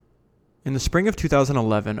In the spring of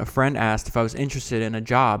 2011, a friend asked if I was interested in a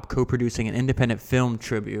job co-producing an independent film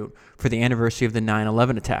tribute for the anniversary of the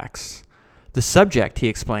 9/11 attacks. The subject, he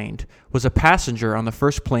explained, was a passenger on the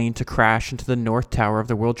first plane to crash into the North Tower of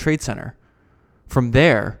the World Trade Center. From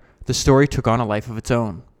there, the story took on a life of its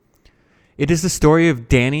own. It is the story of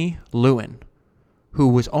Danny Lewin, who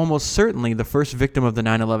was almost certainly the first victim of the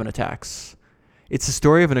 9/11 attacks. It's the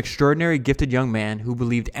story of an extraordinary gifted young man who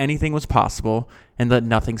believed anything was possible and let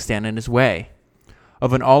nothing stand in his way.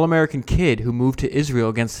 Of an all-American kid who moved to Israel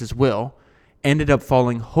against his will, ended up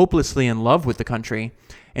falling hopelessly in love with the country,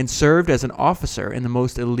 and served as an officer in the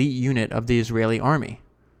most elite unit of the Israeli army.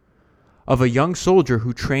 Of a young soldier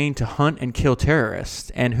who trained to hunt and kill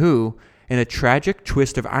terrorists, and who, in a tragic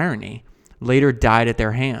twist of irony, later died at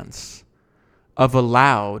their hands. Of a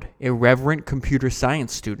loud, irreverent computer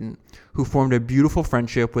science student who formed a beautiful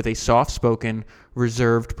friendship with a soft-spoken,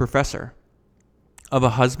 reserved professor. Of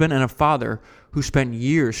a husband and a father who spent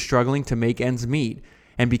years struggling to make ends meet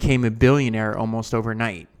and became a billionaire almost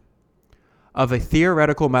overnight. Of a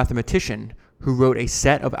theoretical mathematician who wrote a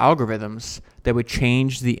set of algorithms that would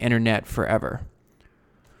change the internet forever.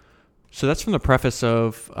 So that's from the preface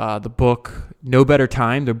of the book No Better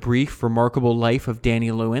Time, The Brief, Remarkable Life of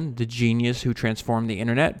Danny Lewin, the Genius Who Transformed the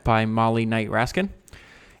Internet by Molly Knight Raskin.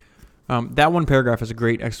 That one paragraph is a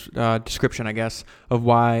great description, I guess, of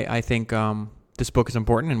why I think this book is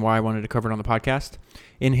important and why I wanted to cover it on the podcast.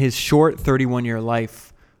 In his short 31-year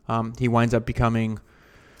life, he winds up becoming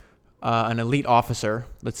an elite officer,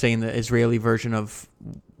 let's say in the Israeli version of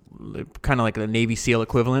kind of like the Navy SEAL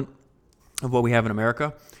equivalent of what we have in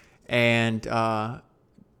America, and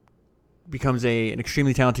becomes an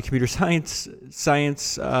extremely talented computer science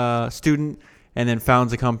student, and then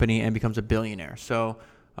founds a company and becomes a billionaire. So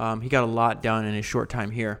he got a lot done in his short time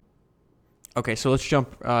here. Okay, so let's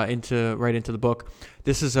jump right into the book.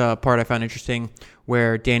 This is a part I found interesting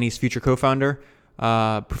where Danny's future co-founder,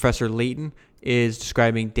 Professor Layton, is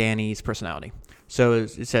describing Danny's personality. So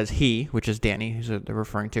it says he, which is Danny, who they're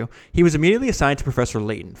referring to, he was immediately assigned to Professor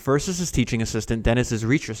Layton, first as his teaching assistant, then as his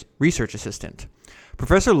research assistant.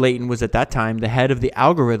 Professor Layton was at that time the head of the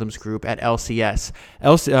algorithms group at LCS.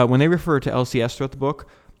 When they refer to LCS throughout the book,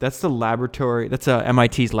 that's the laboratory. That's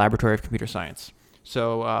MIT's Laboratory of Computer Science.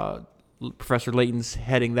 So Professor Layton's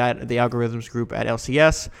heading the algorithms group at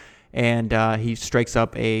LCS, and he strikes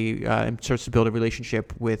up and starts to build a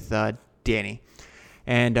relationship with Danny.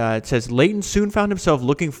 And it says, Layton soon found himself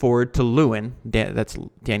looking forward to Lewin, that's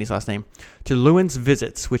Danny's last name, to Lewin's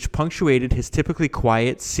visits, which punctuated his typically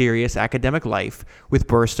quiet, serious academic life with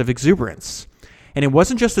bursts of exuberance. And it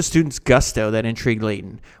wasn't just the student's gusto that intrigued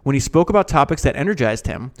Layton. When he spoke about topics that energized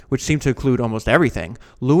him, which seemed to include almost everything,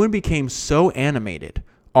 Lewin became so animated,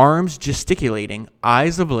 arms gesticulating,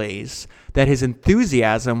 eyes ablaze, that his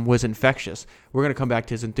enthusiasm was infectious. We're going to come back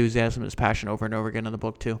to his enthusiasm and his passion over and over again in the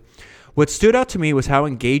book too. What stood out to me was how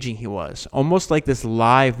engaging he was, almost like this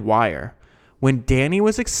live wire. When Danny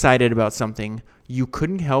was excited about something, you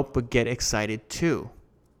couldn't help but get excited too.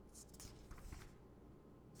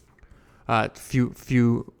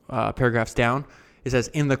 Few paragraphs down, it says,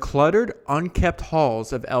 in the cluttered, unkept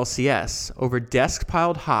halls of LCS, over desks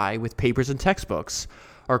piled high with papers and textbooks,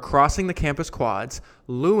 or crossing the campus quads,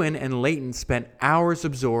 Lewin and Layton spent hours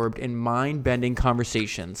absorbed in mind-bending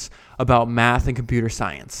conversations about math and computer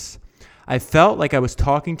science. I felt like I was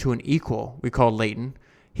talking to an equal, recalled Layton.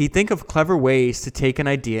 He'd think of clever ways to take an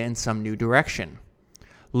idea in some new direction.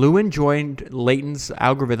 Lewin joined Layton's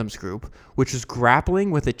algorithms group, which was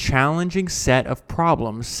grappling with a challenging set of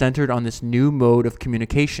problems centered on this new mode of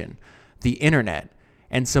communication, the internet,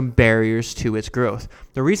 and some barriers to its growth.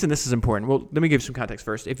 The reason this is important, well, let me give you some context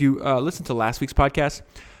first. If you listen to last week's podcast,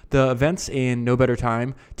 the events in No Better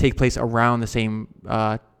Time take place around the same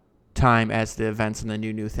time as the events in the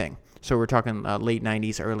new thing. So we're talking late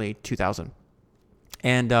 90s, early 2000.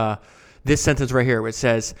 And this sentence right here, where it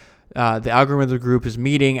says, the algorithm group is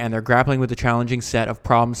meeting and they're grappling with a challenging set of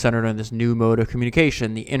problems centered on this new mode of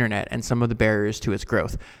communication, the internet, and some of the barriers to its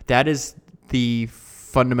growth. That is the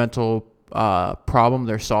fundamental problem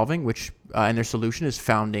they're solving, which and their solution is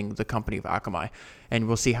founding the company of Akamai. And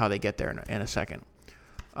we'll see how they get there in a second.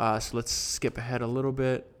 So let's skip ahead a little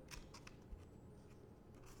bit.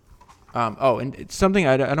 And it's something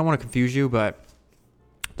I don't want to confuse you, but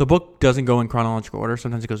the book doesn't go in chronological order.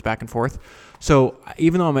 Sometimes it goes back and forth. So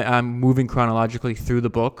even though I'm moving chronologically through the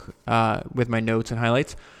book with my notes and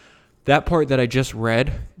highlights, that part that I just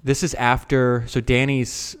read, this is after. So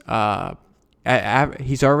Danny's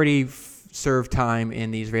he's already served time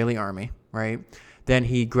in the Israeli army, right? Then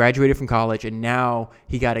he graduated from college, and now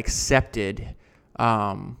he got accepted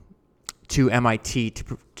to MIT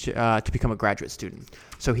to become a graduate student.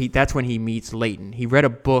 So that's when he meets Leighton. He read a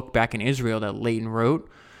book back in Israel that Leighton wrote,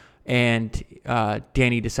 and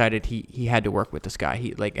Danny decided he had to work with this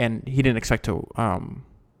guy. And he didn't expect to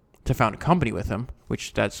found a company with him,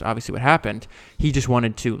 which that's obviously what happened. He just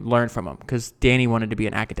wanted to learn from him because Danny wanted to be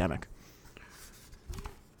an academic.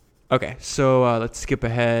 Okay, so let's skip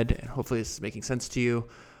ahead, and hopefully this is making sense to you.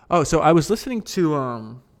 Oh, so I was listening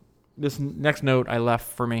to this next note I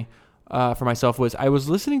left for myself was I was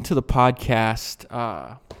listening to the podcast.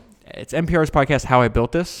 It's NPR's podcast, How I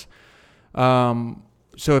Built This.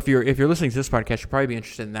 So if you're listening to this podcast, you'll probably be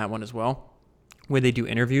interested in that one as well, where they do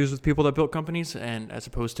interviews with people that built companies, and as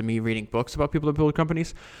opposed to me reading books about people that build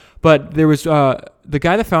companies. But there was the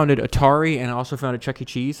guy that founded Atari and also founded Chuck E.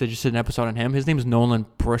 Cheese. They just did an episode on him. His name is Nolan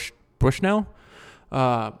Bushnell.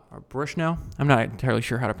 Or Bushnell. I'm not entirely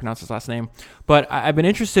sure how to pronounce his last name, but I've been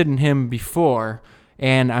interested in him before,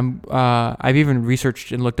 and I've even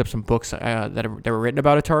researched and looked up some books that were written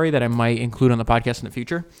about Atari that I might include on the podcast in the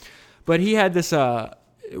future. But he had this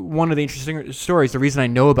one of the interesting stories. The reason I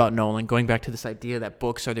know about Nolan, going back to this idea that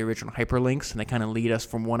books are the original hyperlinks and they kind of lead us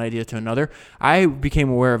from one idea to another, I became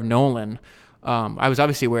aware of Nolan. I was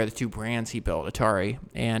obviously aware of the two brands he built, Atari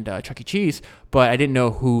and Chuck E. Cheese, but I didn't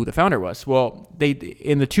know who the founder was. Well,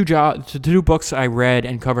 in the two books I read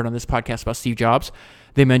and covered on this podcast about Steve Jobs,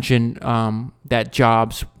 they mentioned that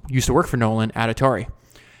Jobs used to work for Nolan at Atari.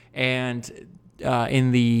 And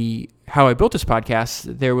in the How I Built This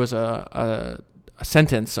podcast, there was a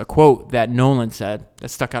sentence, a quote that Nolan said that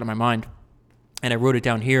stuck out of my mind. And I wrote it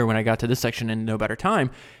down here when I got to this section in No Better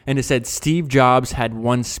Time. And it said, Steve Jobs had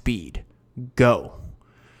one speed: go.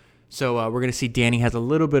 So we're going to see Danny has a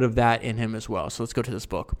little bit of that in him as well. So let's go to this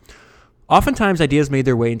book. Oftentimes, ideas made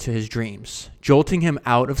their way into his dreams, jolting him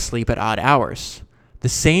out of sleep at odd hours. The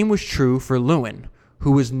same was true for Lewin,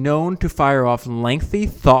 who was known to fire off lengthy,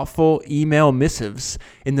 thoughtful email missives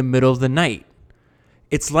in the middle of the night.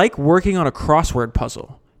 It's like working on a crossword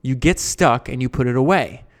puzzle. You get stuck and you put it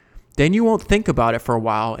away. Then you won't think about it for a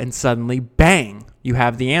while, and suddenly, bang, you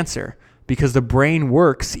have the answer, because the brain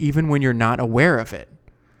works even when you're not aware of it.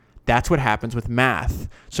 That's what happens with math.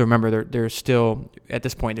 So remember, they're still, at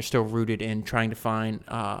this point, they're still rooted in trying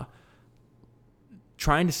to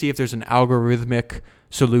see if there's an algorithmic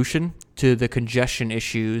solution to the congestion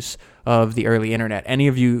issues of the early internet. Any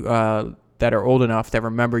of you that are old enough that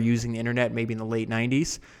remember using the internet maybe in the late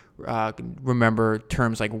 90s, remember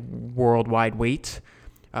terms like worldwide wait,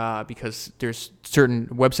 because there's certain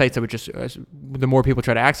websites that would just, the more people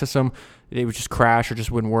try to access them, they would just crash or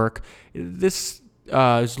just wouldn't work. This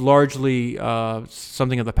is largely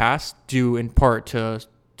something of the past, due in part to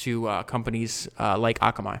companies like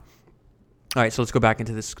Akamai. All right, so let's go back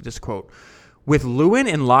into this quote. With Lewin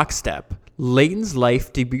in lockstep, Leighton's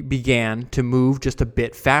life began to move just a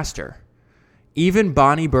bit faster. Even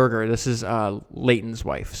Bonnie Berger, this is Leighton's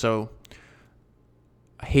wife. So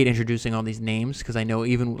I hate introducing all these names because I know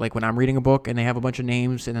even like when I'm reading a book and they have a bunch of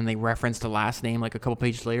names and then they reference the last name like a couple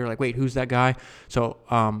pages later, like, wait, who's that guy? So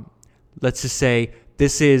let's just say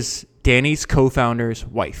this is Danny's co-founder's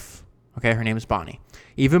wife. Okay, her name is Bonnie.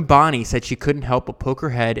 Even Bonnie said she couldn't help but poke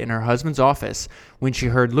her head in her husband's office when she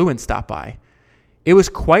heard Lewin stop by. It was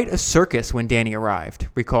quite a circus when Danny arrived,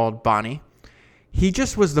 recalled Bonnie. He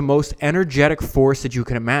just was the most energetic force that you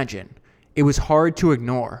could imagine. It was hard to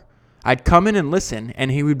ignore. I'd come in and listen,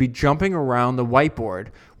 and he would be jumping around the whiteboard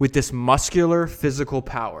with this muscular physical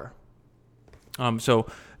power.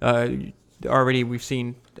 Already we've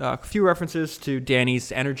seen a few references to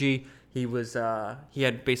Danny's energy. He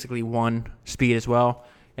had basically one speed as well,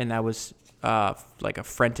 and that was like a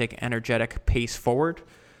frantic, energetic pace forward.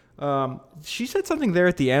 She said something there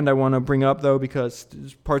at the end I want to bring up, though, because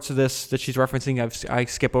there's parts of this that she's referencing I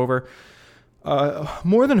skip over.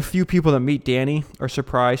 More than a few people that meet Danny are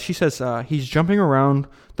surprised. She says he's jumping around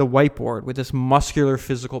the whiteboard with this muscular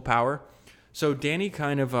physical power. So Danny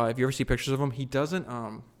kind of, if you ever see pictures of him, he doesn't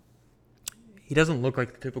look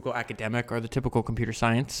like the typical academic or the typical computer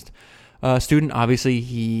science student. Obviously,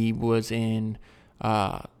 he was in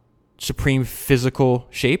supreme physical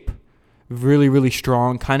shape, really, really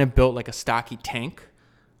strong, kind of built like a stocky tank.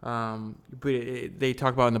 But they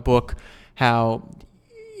talk about in the book how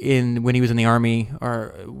when he was in the army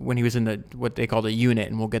or when he was in what they call the unit,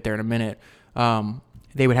 and we'll get there in a minute,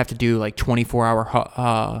 they would have to do like 24-hour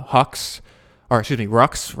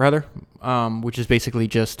rucks rather, which is basically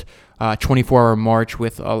just 24-hour march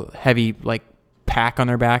with a heavy like pack on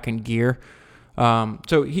their back and gear.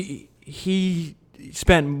 So he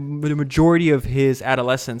spent the majority of his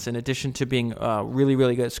adolescence, in addition to being really,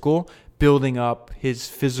 really good at school, building up his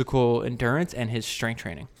physical endurance and his strength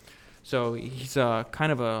training. So he's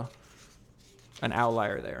kind of an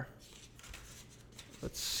outlier there.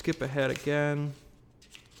 Let's skip ahead again.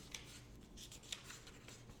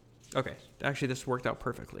 Okay, actually this worked out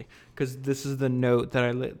perfectly because this is the note that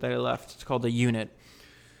I left. It's called the unit,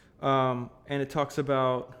 and it talks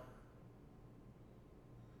about.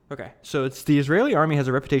 Okay, so it's the Israeli army has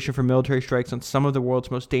a reputation for military strikes on some of the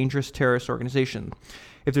world's most dangerous terrorist organizations.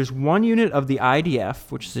 If there's one unit of the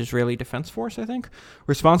IDF, which is the Israeli Defense Force, I think,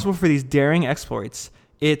 responsible for these daring exploits,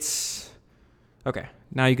 it's okay.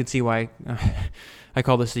 Now you can see why I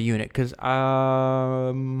call this the unit because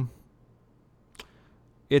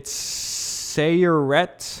it's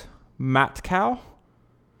Sayeret Matkal,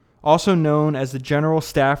 also known as the General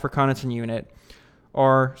Staff Reconnaissance Unit,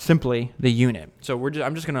 or simply the unit. So I'm not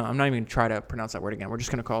even going to try to pronounce that word again. We're just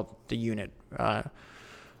going to call it the unit.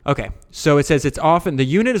 Okay, so it says the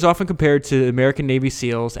unit is often compared to the American Navy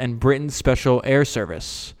SEALs and Britain's Special Air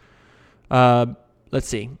Service. Let's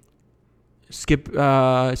see.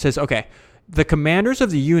 It says, okay, the commanders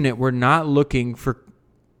of the unit were not looking for.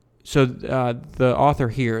 So the author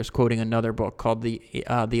here is quoting another book called The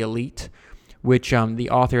Elite, which the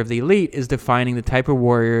author of The Elite is defining the type of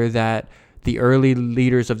warrior that the early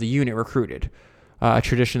leaders of the unit recruited, a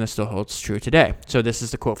tradition that still holds true today. So this is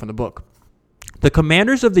the quote from the book. The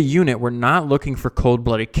commanders of the unit were not looking for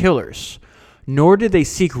cold-blooded killers, nor did they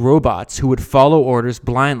seek robots who would follow orders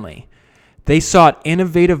blindly. They sought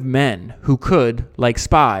innovative men who could, like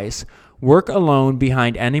spies, work alone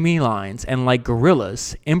behind enemy lines and, like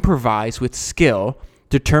guerrillas, improvise with skill,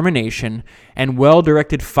 determination, and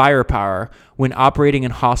well-directed firepower when operating in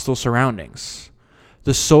hostile surroundings.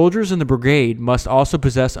 The soldiers in the brigade must also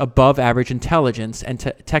possess above-average intelligence and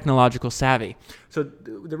technological savvy. So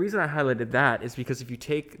the reason I highlighted that is because if you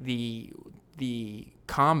take the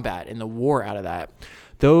combat and the war out of that,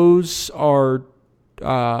 those are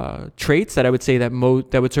traits that I would say that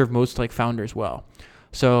would serve most like founders well.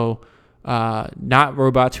 So not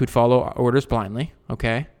robots who'd follow orders blindly.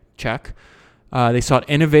 Okay, check. They sought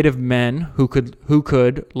innovative men who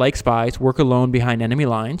could, like spies, work alone behind enemy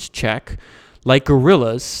lines. Check. Like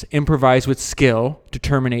guerrillas, improvise with skill,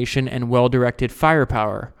 determination, and well-directed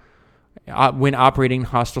firepower when operating in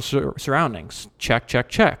hostile surroundings. Check, check,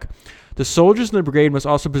 check. The soldiers in the brigade must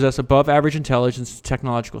also possess above-average intelligence and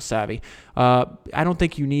technological savvy. I don't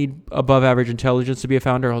think you need above-average intelligence to be a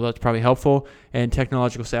founder, although that's probably helpful. And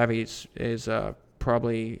technological savvy is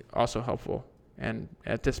probably also helpful, and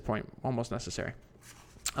at this point, almost necessary.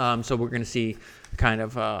 So we're going to see kind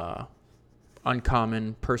of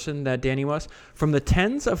uncommon person that Danny was. From the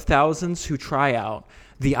tens of thousands who try out,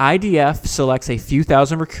 the IDF selects a few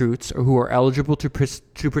thousand recruits who are eligible to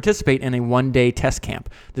participate in a one-day test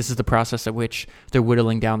camp. This is the process at which they're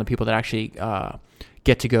whittling down the people that actually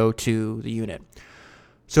get to go to the unit.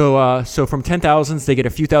 So from 10,000s, they get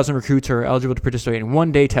a few thousand recruits who are eligible to participate in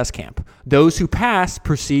one-day test camp. Those who pass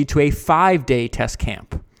proceed to a 5-day test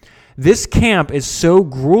camp. This camp is so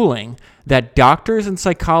grueling that doctors and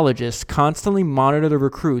psychologists constantly monitor the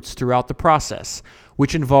recruits throughout the process,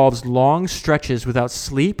 which involves long stretches without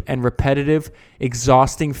sleep and repetitive,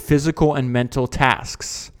 exhausting physical and mental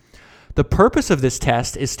tasks. The purpose of this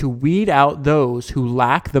test is to weed out those who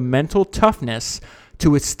lack the mental toughness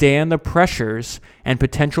to withstand the pressures and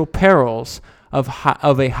potential perils of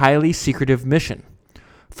a highly secretive mission.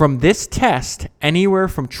 From this test, anywhere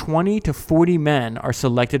from 20 to 40 men are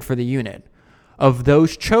selected for the unit. Of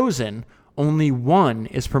those chosen, only one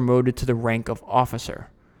is promoted to the rank of officer.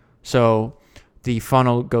 So the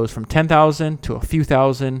funnel goes from 10,000 to a few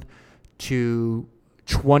thousand to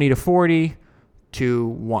 20 to 40 to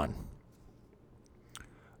 1.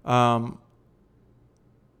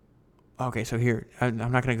 Okay, so here, I'm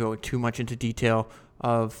not going to go too much into detail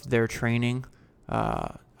of their training.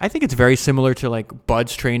 I think it's very similar to like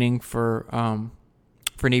BUD/S training for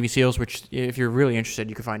Navy SEALs, which if you're really interested,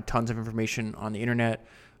 you can find tons of information on the internet.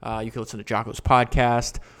 You could listen to Jocko's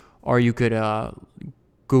podcast, or you could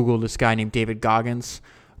Google this guy named David Goggins.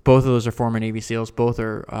 Both of those are former Navy SEALs. Both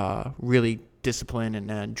are really disciplined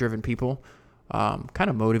and driven people. Kind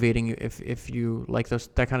of motivating if you like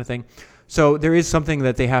that kind of thing. So there is something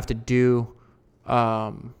that they have to do.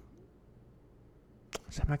 I'm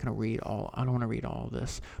not going to read all. I don't want to read all of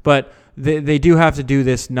this, but they do have to do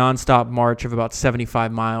this nonstop march of about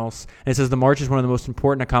 75 miles. And it says the march is one of the most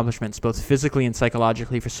important accomplishments, both physically and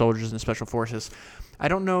psychologically, for soldiers in the special forces. I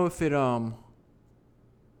don't know if it.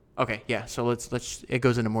 Okay, yeah. So let's. It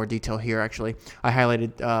goes into more detail here. Actually, I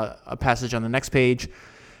highlighted a passage on the next page.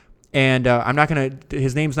 And I'm not going to,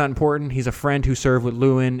 his name's not important. He's a friend who served with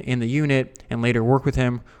Lewin in the unit and later worked with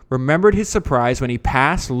him. Remembered his surprise when he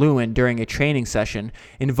passed Lewin during a training session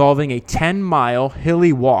involving a 10-mile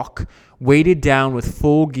hilly walk weighted down with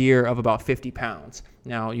full gear of about 50 pounds.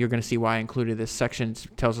 Now, you're going to see why I included this section. It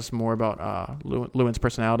tells us more about Lewin's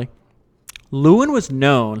personality. Lewin was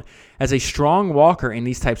known as a strong walker in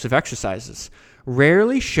these types of exercises,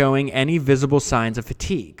 rarely showing any visible signs of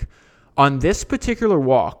fatigue. On this particular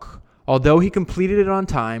walk, although he completed it on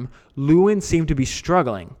time, Lewin seemed to be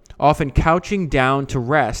struggling, often couching down to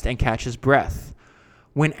rest and catch his breath.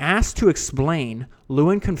 When asked to explain,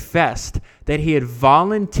 Lewin confessed that he had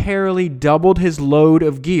voluntarily doubled his load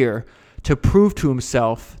of gear to prove to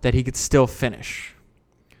himself that he could still finish.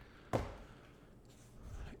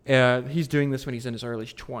 He's doing this when he's in his early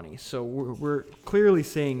 20s, so we're clearly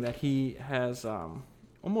seeing that he has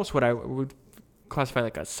almost what I would classify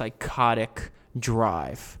like a psychotic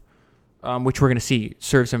drive, which we're going to see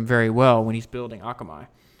serves him very well when he's building Akamai.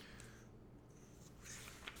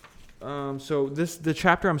 So the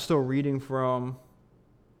chapter I'm still reading from.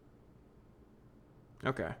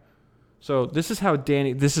 Okay, so this is how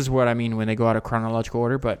Danny. This is what I mean when they go out of chronological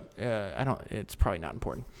order, but it's probably not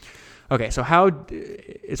important. Okay, so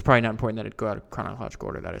it's probably not important that it go out of chronological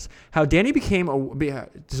order. That is how Danny became.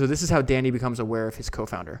 So this is how Danny becomes aware of his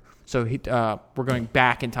co-founder. So we're going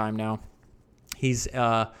back in time now. He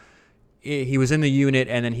was in the unit,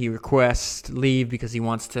 and then he requests leave because he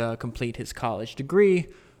wants to complete his college degree.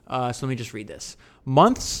 So let me just read this.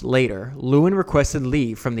 Months later, Lewin requested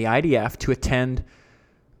leave from the IDF to attend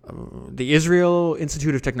the Israel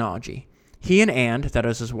Institute of Technology. He and Anne, that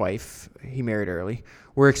is his wife, he married early,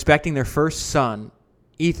 were expecting their first son,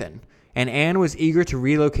 Ethan, and Anne was eager to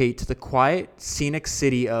relocate to the quiet, scenic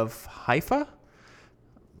city of Haifa?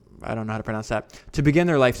 I don't know how to pronounce that, to begin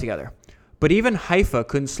their life together. But even Haifa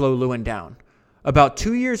couldn't slow Lewin down. About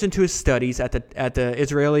 2 years into his studies at the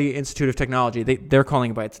Israeli Institute of Technology, they're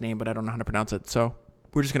calling it by its name, but I don't know how to pronounce it, so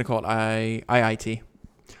we're just going to call it IIT.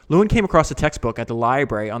 Lewin came across a textbook at the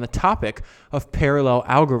library on the topic of parallel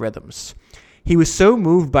algorithms. He was so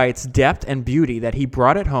moved by its depth and beauty that he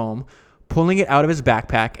brought it home, pulling it out of his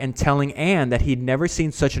backpack and telling Anne that he'd never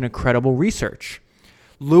seen such an incredible research.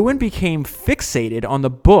 Lewin became fixated on the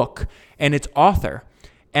book and its author,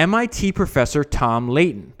 MIT professor Tom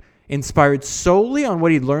Layton. Inspired solely on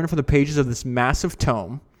what he'd learned from the pages of this massive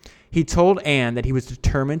tome, he told Anne that he was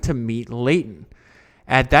determined to meet Layton.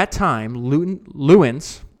 At that time,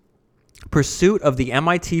 Lewin's pursuit of the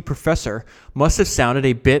MIT professor must have sounded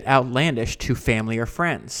a bit outlandish to family or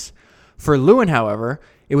friends. For Lewin, however,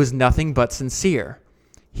 it was nothing but sincere.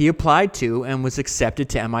 He applied to and was accepted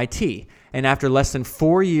to MIT, and after less than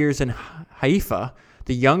 4 years in Haifa,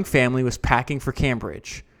 the young family was packing for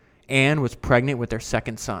Cambridge. Anne was pregnant with their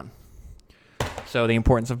second son. So the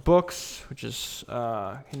importance of books, which is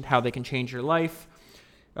how they can change your life.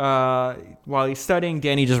 While he's studying,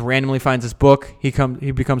 Danny just randomly finds this book. He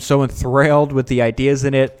becomes so enthralled with the ideas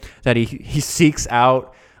in it that he seeks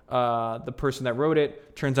out the person that wrote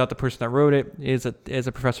it. Turns out the person that wrote it is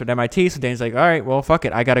a professor at MIT. So Danny's like, all right, well, fuck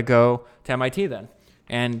it. I got to go to MIT then.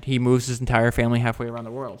 And he moves his entire family halfway around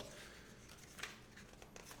the world.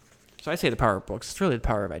 So I say the power of books. It's really the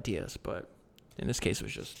power of ideas, but in this case, it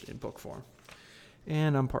was just in book form.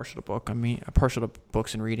 And I'm partial to I'm partial to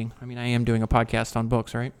books and reading. I am doing a podcast on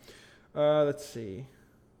books, right? Let's see.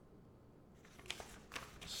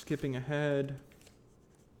 Skipping ahead.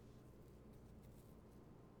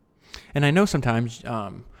 And I know sometimes,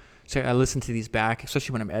 so I listen to these back,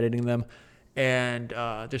 especially when I'm editing them, and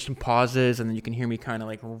there's some pauses, and then you can hear me kind of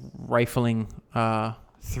like rifling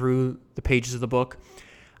through the pages of the book.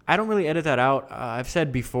 I don't really edit that out. I've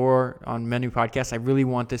said before on many podcasts, I really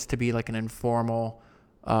want this to be like an informal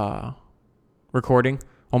recording,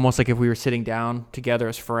 almost like if we were sitting down together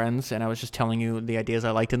as friends and I was just telling you the ideas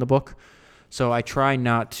I liked in the book. So I try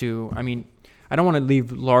not to, I don't want to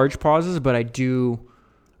leave large pauses, but I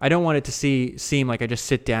don't want it to seem like I just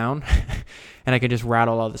sit down and I can just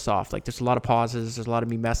rattle all this off. Like there's a lot of pauses. There's a lot of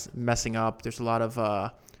me messing up. There's a lot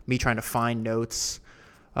of me trying to find notes.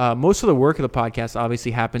 Most of the work of the podcast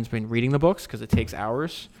obviously happens when reading the books because it takes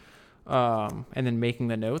hours, and then making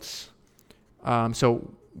the notes.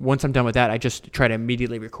 So once I'm done with that, I just try to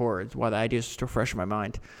immediately record while the ideas just refresh in my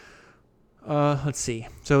mind. Let's see.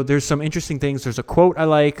 So there's some interesting things. There's a quote I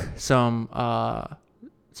like, some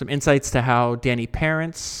insights to how Danny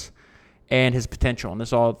parents and his potential. And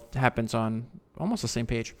this all happens on almost the same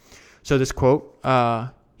page. So this quote,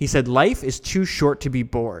 he said, "Life is too short to be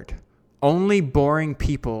bored. Only boring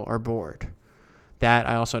people are bored. That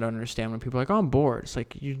I also don't understand when people are like, oh, I'm bored. It's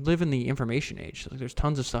like you live in the information age. Like, there's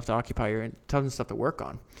tons of stuff to occupy you and tons of stuff to work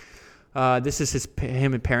on. This is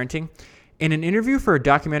him in parenting. In an interview for a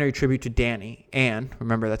documentary tribute to Danny, Anne,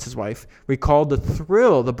 remember that's his wife, recalled the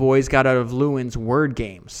thrill the boys got out of Lewin's word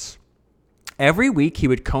games. Every week, he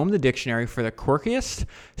would comb the dictionary for the quirkiest,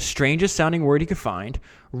 strangest sounding word he could find,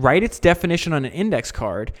 write its definition on an index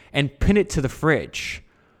card, and pin it to the fridge.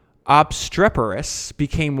 Obstreperous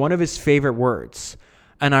became one of his favorite words,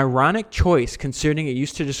 an ironic choice considering it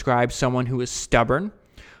used to describe someone who was stubborn,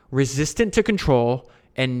 resistant to control,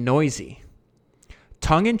 and noisy.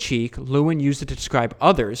 Tongue-in-cheek, Lewin used it to describe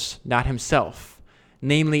others, not himself,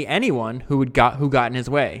 namely anyone who got in his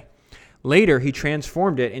way. Later, he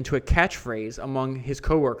transformed it into a catchphrase among his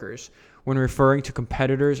coworkers when referring to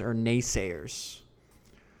competitors or naysayers.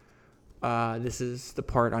 This is the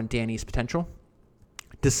part on Danny's potential.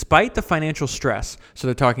 Despite the financial stress, so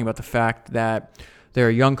they're talking about the fact that they're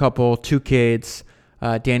a young couple, 2 kids.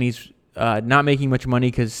 Danny's not making much money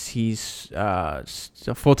because he's a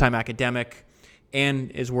full-time academic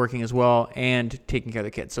and is working as well and taking care of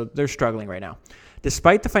the kids. So they're struggling right now.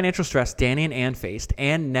 Despite the financial stress Danny and Anne faced,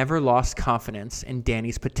 Anne never lost confidence in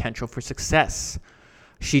Danny's potential for success.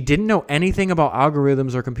 She didn't know anything about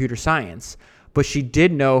algorithms or computer science, but she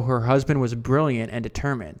did know her husband was brilliant and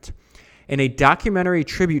determined. In a documentary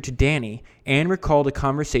tribute to Danny, Anne recalled a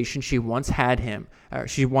conversation she once had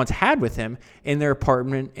with him in their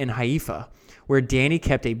apartment in Haifa, where Danny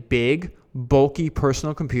kept a big, bulky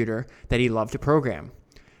personal computer that he loved to program.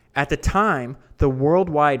 At the time, the World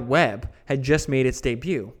Wide Web had just made its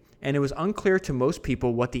debut, and it was unclear to most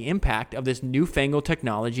people what the impact of this newfangled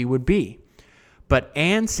technology would be. But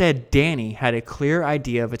Anne said Danny had a clear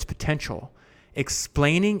idea of its potential,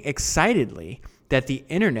 explaining excitedly that the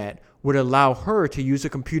internet would allow her to use a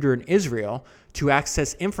computer in Israel to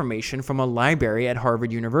access information from a library at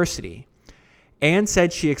Harvard University. Anne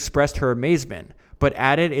said she expressed her amazement, but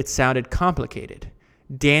added it sounded complicated.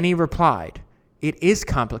 Danny replied, "It is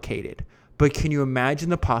complicated, but can you imagine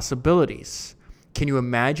the possibilities? Can you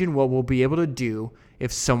imagine what we'll be able to do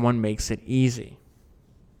if someone makes it easy?"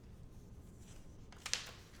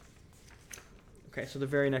 Okay, so the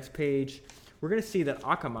very next page, we're going to see that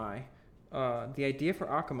Akamai, the idea for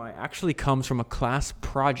Akamai actually comes from a class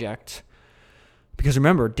project. Because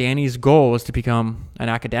remember, Danny's goal was to become an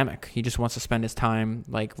academic. He just wants to spend his time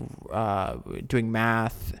doing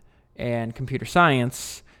math and computer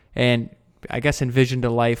science, and I guess envisioned a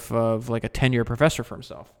life of like a tenured professor for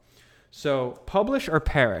himself. So, publish or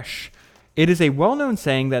perish. It is a well-known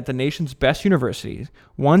saying that the nation's best universities,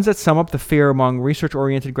 ones that sum up the fear among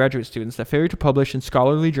research-oriented graduate students that failure to publish in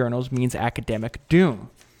scholarly journals means academic doom.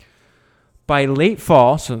 By late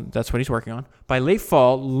fall, so that's what he's working on, by late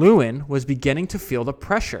fall, Lewin was beginning to feel the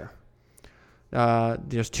pressure.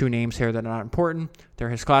 There's 2 names here that are not important. They're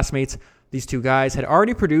his classmates. These 2 guys had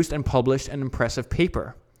already produced and published an impressive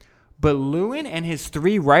paper. But Lewin and his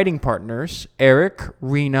 3 writing partners, Eric,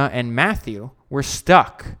 Rena, and Matthew, were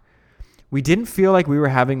stuck. We didn't feel like we were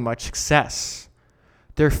having much success.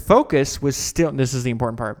 Their focus was still, this is the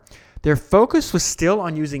important part, their focus was still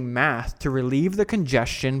on using math to relieve the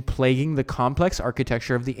congestion plaguing the complex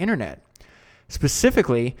architecture of the internet.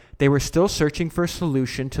 Specifically, they were still searching for a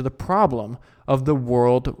solution to the problem of the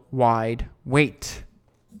worldwide weight.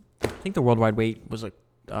 I think the worldwide weight was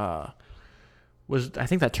I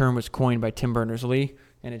think that term was coined by Tim Berners-Lee,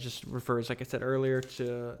 and it just refers, like I said earlier,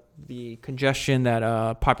 to the congestion that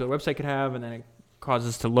a popular website could have, and then it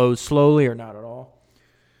causes to load slowly or not at all.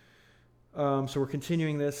 So we're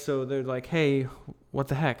continuing this. So they're like, hey, what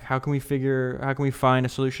the heck? How can we find a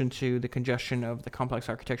solution to the congestion of the complex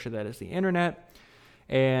architecture that is the internet?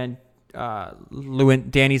 And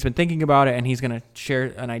Danny's been thinking about it, and he's going to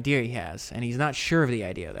share an idea he has, and he's not sure of the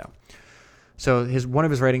idea though. So he's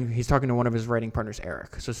talking to one of his writing partners,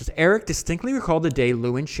 Eric. So it says, Eric distinctly recalled the day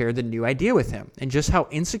Lewin shared the new idea with him, and just how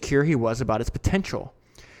insecure he was about its potential.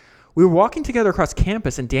 We were walking together across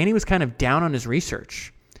campus, and Danny was kind of down on his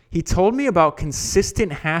research. He told me about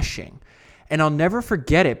consistent hashing, and I'll never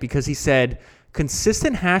forget it because he said,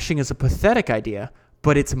 consistent hashing is a pathetic idea,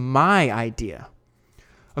 but it's my idea.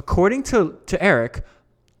 According to Eric,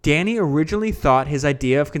 Danny originally thought his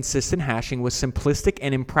idea of consistent hashing was simplistic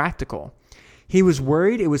and impractical. He was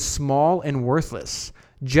worried it was small and worthless,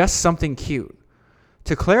 just something cute.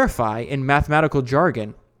 To clarify, in mathematical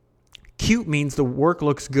jargon, cute means the work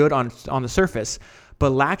looks good on the surface,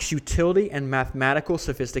 but lacks utility and mathematical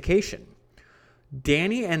sophistication.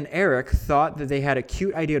 Danny and Eric thought that they had a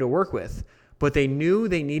cute idea to work with, but they knew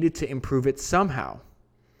they needed to improve it somehow.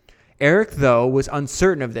 Eric, though, was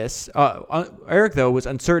uncertain if this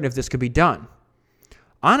could be done.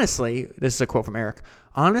 Honestly, this is a quote from Eric.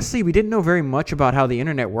 Honestly, we didn't know very much about how the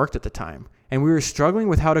internet worked at the time, and we were struggling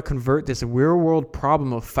with how to convert this real-world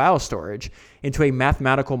problem of file storage into a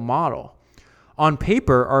mathematical model. On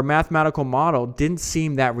paper, our mathematical model didn't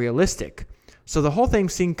seem that realistic, so the whole thing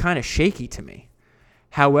seemed kind of shaky to me.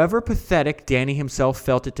 However pathetic Danny himself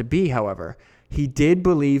felt it to be, however, he did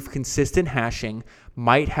believe consistent hashing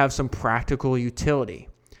might have some practical utility.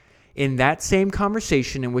 In that same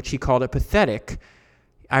conversation in which he called it pathetic,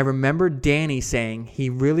 I remember Danny saying he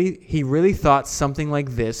really thought something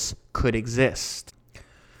like this could exist.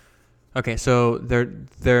 Okay, so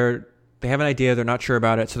they have an idea, they're not sure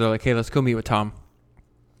about it, so they're like, hey, let's go meet with Tom,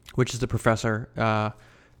 which is the professor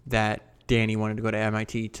that Danny wanted to go to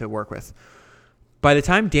MIT to work with. By the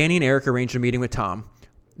time Danny and Eric arranged a meeting with Tom,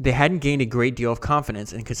 they hadn't gained a great deal of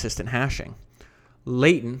confidence in consistent hashing.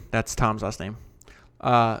 Leighton, that's Tom's last name,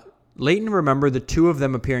 Leighton remembered the two of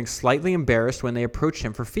them appearing slightly embarrassed when they approached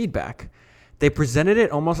him for feedback. They presented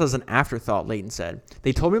it almost as an afterthought, Leighton said.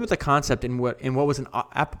 They told me about the concept in what was an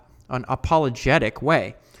apologetic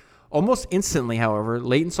way. Almost instantly, however,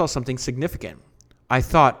 Leighton saw something significant. I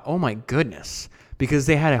thought, oh my goodness, because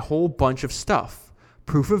they had a whole bunch of stuff.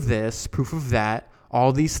 Proof of this, proof of that,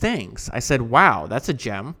 all these things. I said, wow, that's a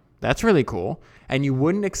gem. That's really cool. And you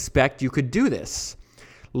wouldn't expect you could do this.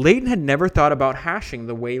 Leighton had never thought about hashing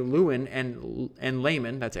the way Lewin and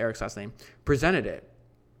Lehman, that's Eric's last name, presented it.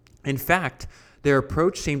 In fact, their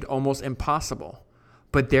approach seemed almost impossible.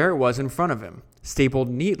 But there it was in front of him, stapled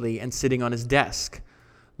neatly and sitting on his desk.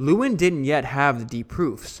 Lewin didn't yet have the deep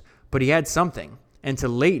proofs, but he had something, and to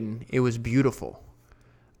Leighton, it was beautiful.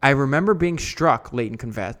 I remember being struck, Leighton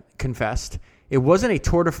confessed. It wasn't a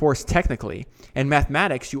tour de force technically. In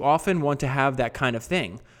mathematics, you often want to have that kind of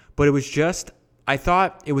thing, but it was just, I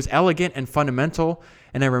thought it was elegant and fundamental,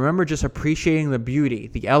 and I remember just appreciating the beauty,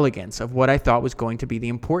 the elegance of what I thought was going to be the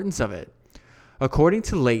importance of it. According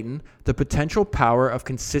to Leighton, the potential power of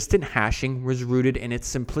consistent hashing was rooted in its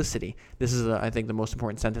simplicity. This is, I think, the most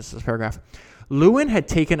important sentence in this paragraph. Lewin had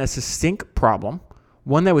taken a succinct problem,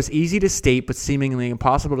 one that was easy to state but seemingly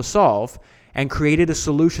impossible to solve, and created a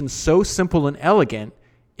solution so simple and elegant,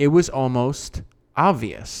 it was almost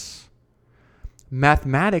obvious.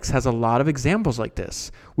 Mathematics has a lot of examples like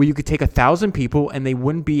this, where you could take 1,000 people and they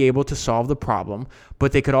wouldn't be able to solve the problem,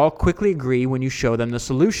 but they could all quickly agree when you show them the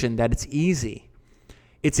solution that it's easy.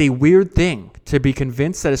 It's a weird thing to be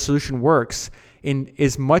convinced that a solution works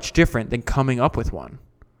is much different than coming up with one.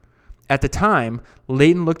 At the time,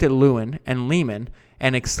 Leighton looked at Lewin and Lehman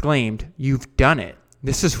and exclaimed, "You've done it.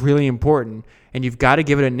 This is really important, and you've got to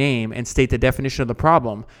give it a name and state the definition of the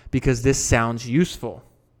problem because this sounds useful."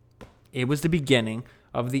 It was the beginning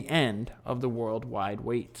of the end of the worldwide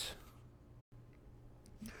wait.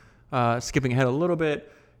 Skipping ahead a little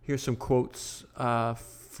bit, here's some quotes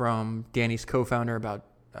from Danny's co-founder about,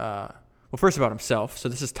 first about himself. So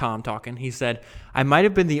this is Tom talking. He said, "I might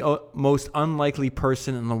have been the most unlikely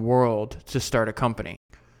person in the world to start a company."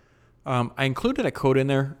 I included a quote in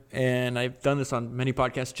there, and I've done this on many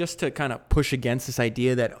podcasts just to kind of push against this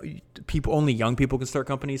idea that only young people can start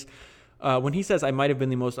companies. When he says, "I might have been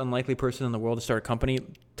the most unlikely person in the world to start a company,"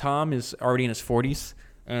 Tom is already in his 40s,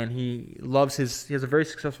 and he has a very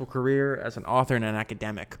successful career as an author and an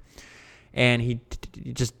academic. And he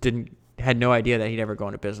just had no idea that he'd ever go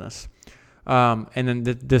into business. And then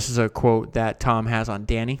this is a quote that Tom has on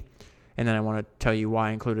Danny. And then I want to tell you why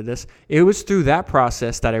I included this. "It was through that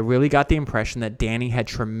process that I really got the impression that Danny had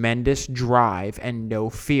tremendous drive and no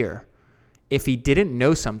fear. If he didn't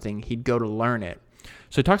know something, he'd go to learn it."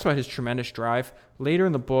 So he talks about his tremendous drive. Later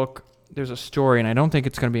in the book, there's a story, and I don't think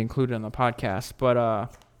it's going to be included in the podcast, but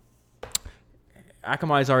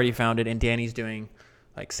Akamai's already founded, and Danny's doing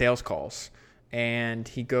like sales calls. And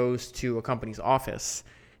he goes to a company's office,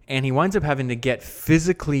 and he winds up having to get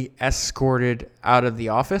physically escorted out of the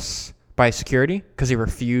office by security because he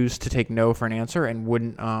refused to take no for an answer and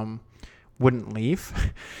wouldn't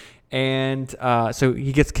leave. And so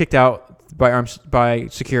he gets kicked out by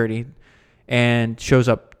security and shows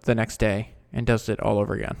up the next day and does it all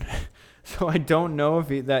over again. So I don't know if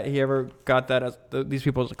he ever got that as these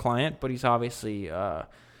people as a client, but he's obviously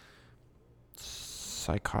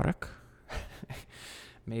psychotic.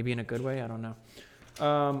 Maybe in a good way, I don't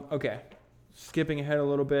know. Okay, skipping ahead a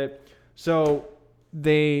little bit. So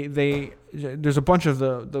there's a bunch of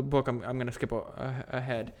the book. I'm going to skip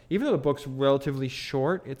ahead. Even though the book's relatively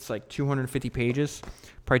short, it's like 250 pages.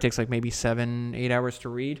 Probably takes like maybe 7-8 hours to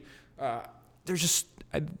read. There's just,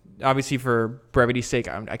 obviously for brevity's sake,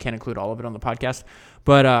 I can't include all of it on the podcast,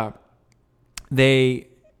 but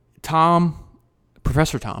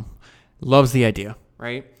Professor Tom loves the idea,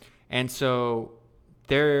 right? And so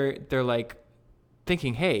they're like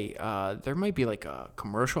thinking, hey, there might be like a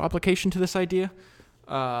commercial application to this idea,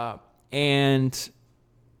 and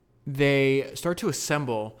they start to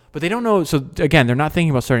assemble, but they don't know. So again, they're not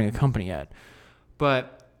thinking about starting a company yet,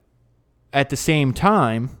 but at the same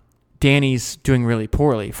time, Danny's doing really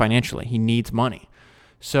poorly financially. He needs money.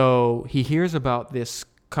 So he hears about this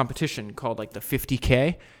competition called like the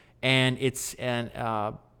 50K, and it's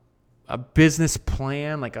a business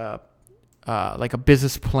plan, like a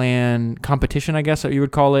business plan competition, I guess you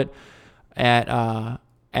would call it, at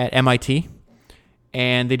MIT.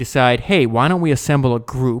 And they decide, hey, why don't we assemble a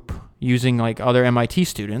group using like other MIT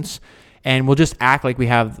students, and we'll just act like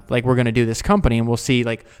we're going to do this company, and we'll see,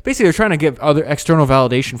 like, basically they're trying to give other external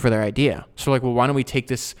validation for their idea. So like, well, why don't we take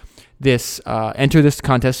enter this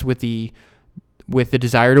contest with the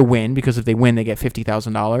desire to win, because if they win, they get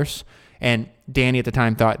 $50,000. And Danny at the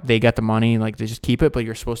time thought they got the money, like they just keep it, but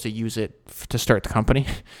you're supposed to use it to start the company.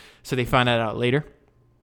 So they find that out later.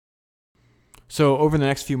 So over the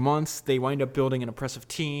next few months, they wind up building an impressive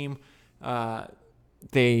team.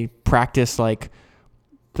 They practice like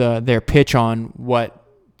their pitch on what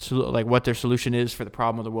their solution is for the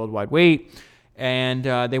problem of the worldwide wait, and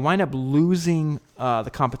they wind up losing the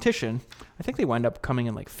competition. I think they wind up coming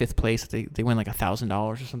in like 5th place. They win like $1,000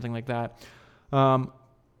 or something like that.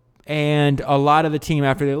 And a lot of the team,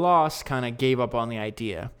 after they lost, kind of gave up on the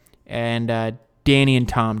idea. And Danny and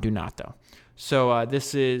Tom do not, though. So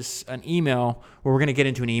this is an email where we're going to get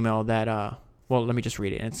into an email that, let me just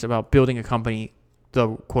read it. It's about building a company the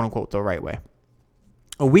quote-unquote the right way.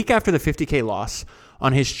 A week after the 50K loss,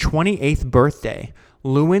 on his 28th birthday,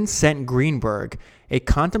 Lewin sent Greenberg a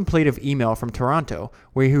contemplative email from Toronto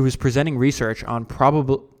where he was presenting research on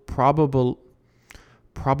probabilistically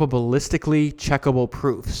checkable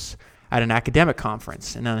proofs at an academic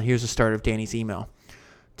conference. And now here's the start of Danny's email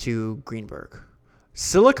to Greenberg.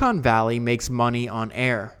 Silicon Valley makes money on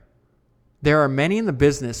air. There are many in the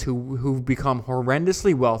business who've become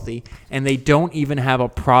horrendously wealthy, and they don't even have a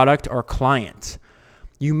product or client.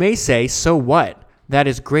 You may say, so what? That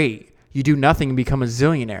is great. You do nothing and become a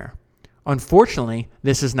zillionaire. Unfortunately,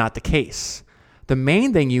 this is not the case. The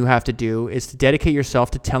main thing you have to do is to dedicate yourself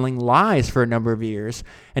to telling lies for a number of years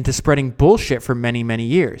and to spreading bullshit for many, many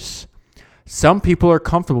years. Some people are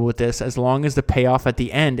comfortable with this as long as the payoff at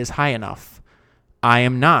the end is high enough. I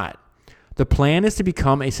am not. The plan is to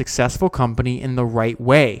become a successful company in the right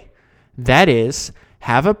way. That is,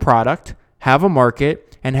 have a product, have a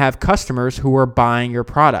market, and have customers who are buying your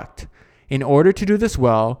product. In order to do this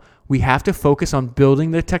well, we have to focus on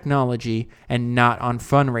building the technology and not on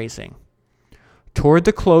fundraising. Toward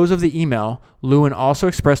the close of the email, Lewin also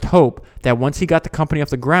expressed hope that once he got the company off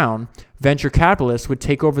the ground, venture capitalists would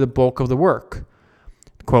take over the bulk of the work.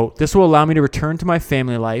 Quote, this will allow me to return to my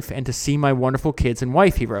family life and to see my wonderful kids and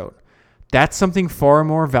wife, he wrote. That's something far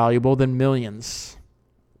more valuable than millions.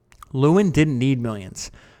 Lewin didn't need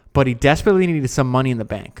millions, but he desperately needed some money in the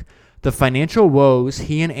bank. The financial woes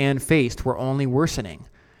he and Anne faced were only worsening.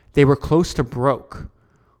 They were close to broke.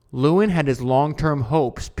 Lewin had his long-term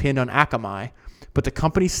hopes pinned on Akamai, but the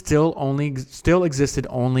company still existed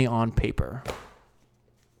only on paper.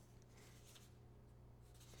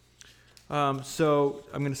 So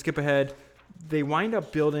I'm going to skip ahead. They wind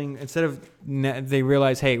up building, they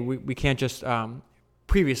realize, hey, we can't just,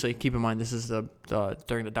 previously, keep in mind, this is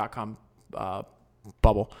during the dot-com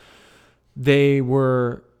bubble. They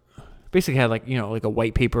were basically had like a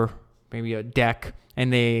white paper, maybe a deck,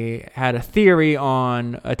 and they had a theory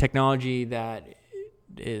on a technology that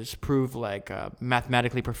is proved like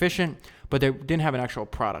mathematically proficient, but they didn't have an actual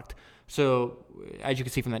product. So as you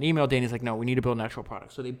can see from that email, Danny's like, no, we need to build an actual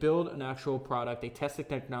product. So they build an actual product. They test the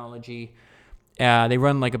technology. They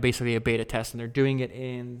run like basically a beta test, and they're doing it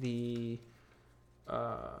in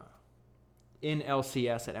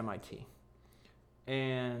LCS at MIT.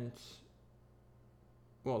 And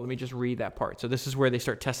let me just read that part. So this is where they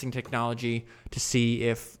start testing technology to see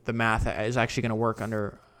if the math is actually going to work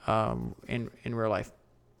under in real life.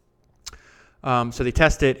 So they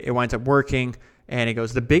test it. It winds up working. And it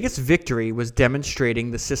goes, the biggest victory was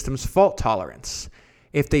demonstrating the system's fault tolerance.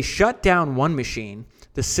 If they shut down one machine,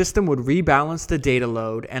 the system would rebalance the data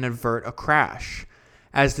load and avert a crash.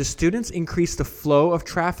 As the students increased the flow of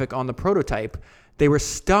traffic on the prototype, they were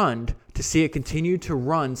stunned to see it continue to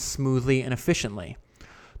run smoothly and efficiently.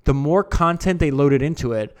 The more content they loaded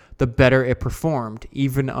into it, the better it performed,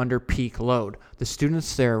 even under peak load. The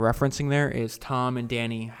students they're referencing there is Tom and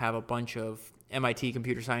Danny have a bunch of MIT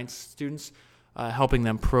computer science students helping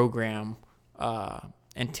them program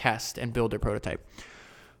and test and build their prototype.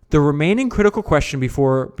 The remaining critical question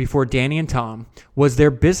before Danny and Tom was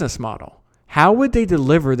their business model. How would they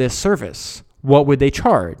deliver this service? What would they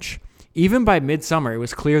charge? Even by midsummer, it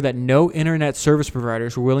was clear that no internet service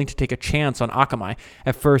providers were willing to take a chance on Akamai.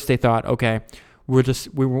 At first, they thought, okay, we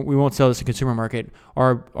won't sell this to consumer market.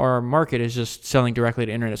 Our market is just selling directly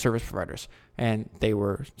to internet service providers. And they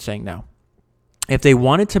were saying no. If they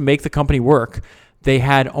wanted to make the company work, they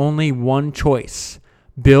had only one choice: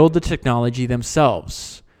 build the technology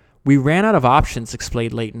themselves. We ran out of options,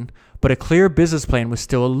 explained Layton, but a clear business plan was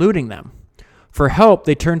still eluding them. For help,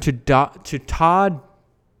 they turned to Todd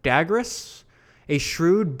Dagres, a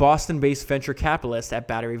shrewd Boston-based venture capitalist at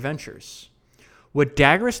Battery Ventures. What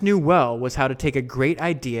Dagres knew well was how to take a great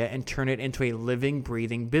idea and turn it into a living,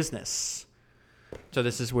 breathing business. So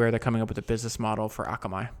this is where they're coming up with a business model for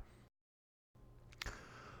Akamai.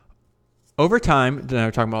 Over time, then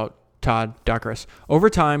we're talking about Todd Dagres. Over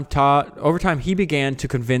time, he began to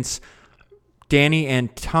convince Danny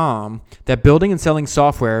and Tom that building and selling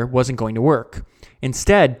software wasn't going to work.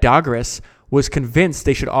 Instead, Dagres was convinced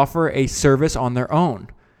they should offer a service on their own.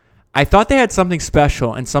 I thought they had something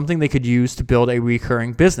special and something they could use to build a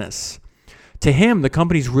recurring business. To him, the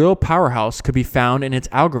company's real powerhouse could be found in its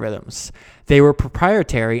algorithms. They were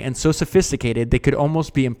proprietary and so sophisticated they could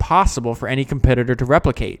almost be impossible for any competitor to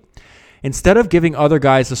replicate. Instead of giving other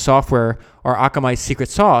guys the software or Akamai's secret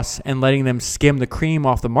sauce and letting them skim the cream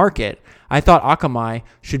off the market, I thought Akamai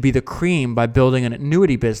should be the cream by building an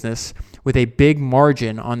annuity business with a big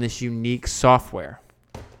margin on this unique software.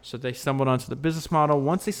 So they stumbled onto the business model.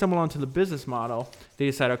 Once they stumbled onto the business model, they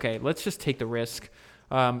decided, okay, let's just take the risk.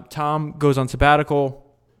 Tom goes on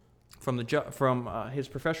sabbatical from his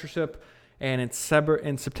professorship, and in September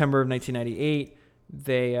of 1998,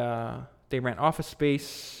 they rent office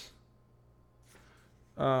space.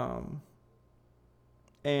 And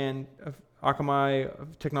Akamai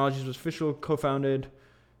Technologies was officially co-founded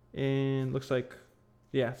in, looks like,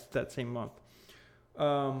 that same month.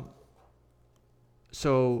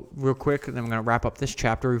 So real quick, and then I'm going to wrap up this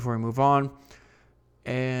chapter before we move on.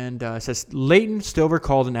 And it says, Layton still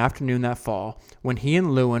recalled an afternoon that fall when he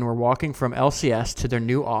and Lewin were walking from LCS to their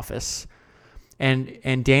new office.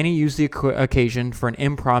 And Danny used the occasion for an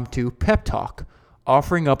impromptu pep talk,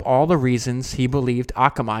 offering up all the reasons he believed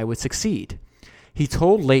Akamai would succeed. He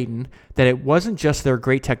told Layton that it wasn't just their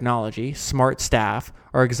great technology, smart staff,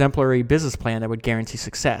 or exemplary business plan that would guarantee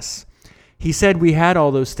success. He said we had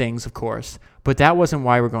all those things, of course, but that wasn't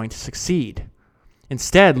why we're going to succeed.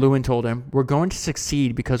 Instead, Lewin told him, we're going to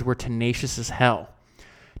succeed because we're tenacious as hell.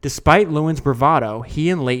 Despite Lewin's bravado, he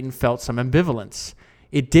and Layton felt some ambivalence.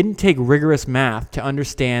 It didn't take rigorous math to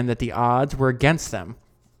understand that the odds were against them.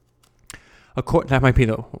 That might be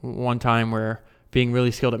the one time where being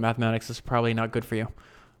really skilled at mathematics is probably not good for you.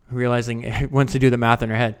 Realizing once you do the math in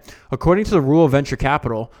your head. According to the rule of venture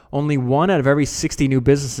capital, only 1 out of every 60 new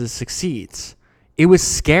businesses succeeds. It was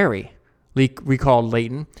scary, recalled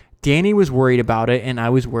Layton. Danny was worried about it, and I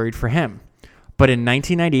was worried for him. But in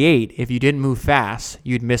 1998, if you didn't move fast,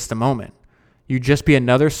 you'd miss the moment. You'd just be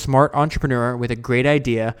another smart entrepreneur with a great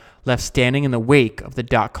idea left standing in the wake of the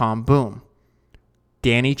dot-com boom.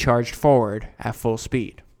 Danny charged forward at full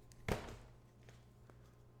speed.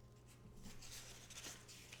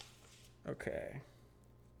 Okay.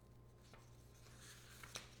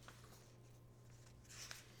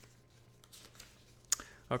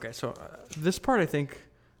 Okay, so this part I think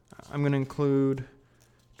I'm going to include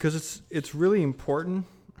because it's really important.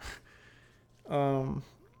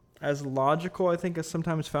 As logical, I think, as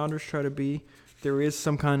sometimes founders try to be, there is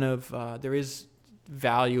some kind of there is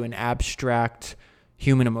value in abstract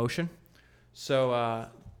human emotion. So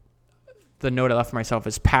the note I left for myself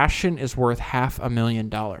is passion is worth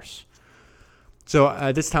 $500,000. So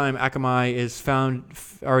at this time, Akamai is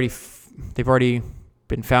they've already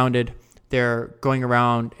been founded. They're going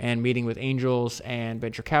around and meeting with angels and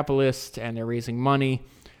venture capitalists, and they're raising money.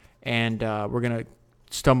 And we're going to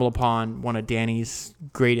stumble upon one of Danny's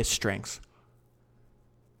greatest strengths.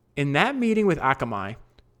 In that meeting with Akamai,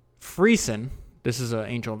 Friesen, this is an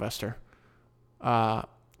angel investor.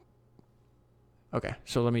 Okay,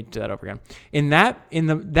 so let me do that over again. In that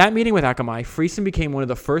meeting with Akamai, Friesen became one of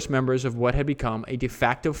the first members of what had become a de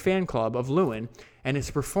facto fan club of Lewin and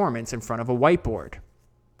his performance in front of a whiteboard.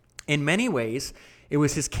 In many ways, it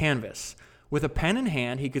was his canvas. With a pen in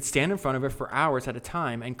hand, he could stand in front of it for hours at a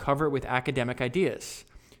time and cover it with academic ideas,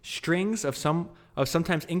 strings of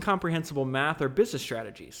sometimes incomprehensible math or business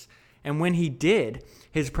strategies. And when he did,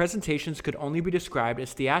 his presentations could only be described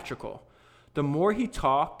as theatrical. The more he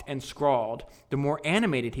talked and scrawled, the more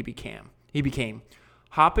animated he became,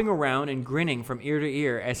 hopping around and grinning from ear to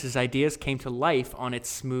ear as his ideas came to life on its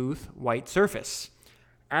smooth, white surface.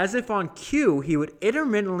 As if on cue, he would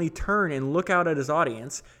intermittently turn and look out at his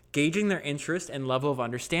audience, gauging their interest and level of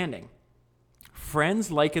understanding.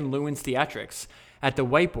 Friends likened Lewin's theatrics at the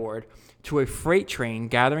whiteboard to a freight train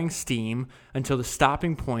gathering steam until the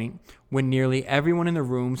stopping point when nearly everyone in the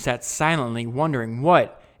room sat silently wondering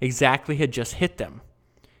what exactly had just hit them.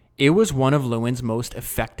 It was one of Lewin's most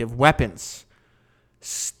effective weapons.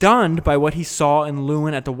 Stunned by what he saw in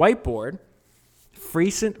Lewin at the whiteboard,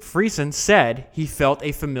 Friesen said he felt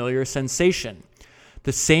a familiar sensation,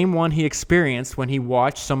 the same one he experienced when he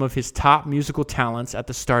watched some of his top musical talents at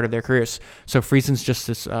the start of their careers. So Friesen's just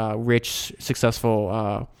this rich,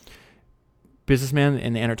 successful businessman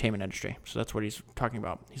in the entertainment industry. So that's what he's talking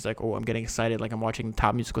about. He's like, oh, I'm getting excited like I'm watching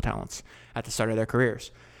top musical talents at the start of their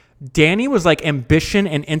careers. Danny was like ambition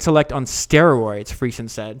and intellect on steroids, Friesen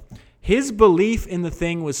said. His belief in the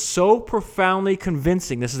thing was so profoundly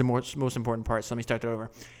convincing. This is the most important part, so let me start that over.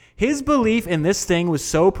 His belief in this thing was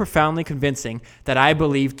so profoundly convincing that I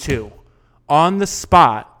believed too. On the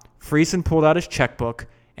spot, Friesen pulled out his checkbook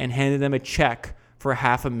and handed them a check for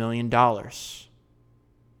 $500,000.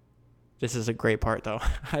 This is a great part, though.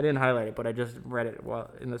 I didn't highlight it, but I just read it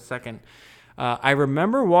in the second. I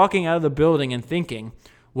remember walking out of the building and thinking,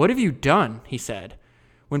 what have you done? He said.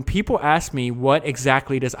 When people ask me what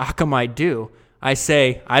exactly does Akamai do, I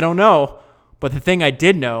say, I don't know. But the thing I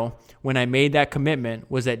did know when I made that commitment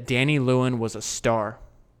was that Danny Lewin was a star.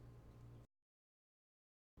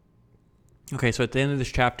 Okay, so at the end of this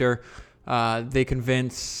chapter, they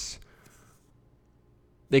convince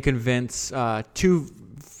two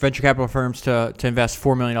venture capital firms to invest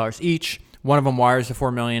 $4 million each. One of them wires the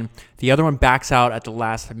 $4 million. The other one backs out at the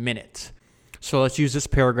last minute. So let's use this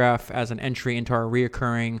paragraph as an entry into our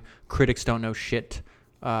reoccurring Critics Don't Know Shit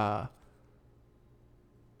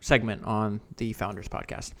segment on the Founders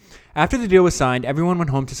Podcast. After the deal was signed, everyone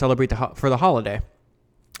went home to celebrate for the holiday.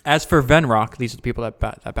 As for Venrock, these are the people that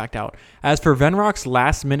backed out. As for Venrock's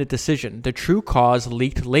last-minute decision, the true cause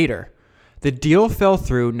leaked later. The deal fell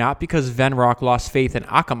through not because Venrock lost faith in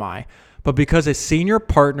Akamai, but because a senior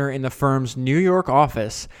partner in the firm's New York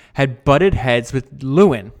office had butted heads with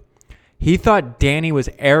Lewin. He thought Danny was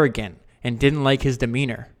arrogant and didn't like his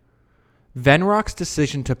demeanor. Venrock's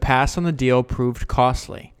decision to pass on the deal proved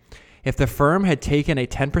costly. If the firm had taken a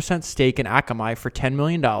 10% stake in Akamai for $10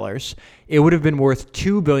 million, it would have been worth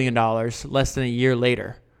 $2 billion less than a year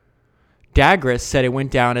later. Dagris said it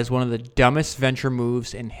went down as one of the dumbest venture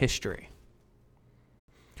moves in history.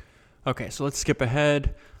 Okay, so let's skip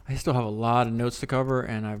ahead. I still have a lot of notes to cover,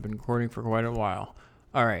 and I've been recording for quite a while.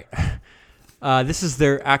 All right. This is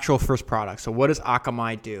their actual first product. So what does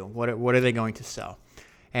Akamai do? What are they going to sell?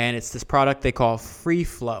 And it's this product they call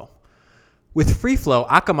FreeFlow. With FreeFlow,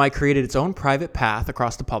 Akamai created its own private path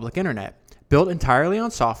across the public internet. Built entirely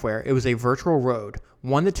on software, it was a virtual road,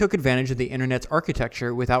 one that took advantage of the internet's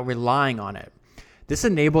architecture without relying on it. This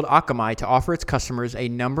enabled Akamai to offer its customers a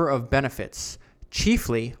number of benefits,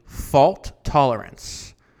 chiefly fault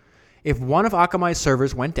tolerance. If one of Akamai's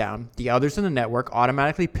servers went down, the others in the network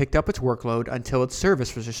automatically picked up its workload until its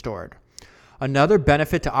service was restored. Another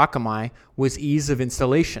benefit to Akamai was ease of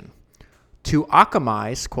installation. To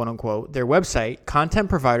Akamai's, quote-unquote, their website, content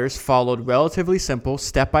providers followed relatively simple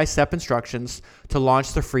step-by-step instructions to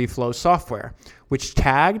launch the FreeFlow software, which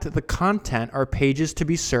tagged the content or pages to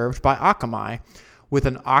be served by Akamai with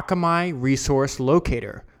an Akamai Resource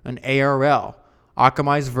Locator, an ARL,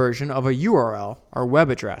 Akamai's version of a URL or web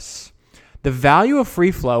address. The value of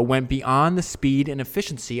FreeFlow went beyond the speed and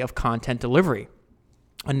efficiency of content delivery.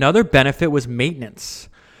 Another benefit was maintenance.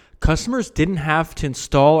 Customers didn't have to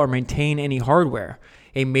install or maintain any hardware,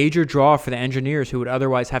 a major draw for the engineers who would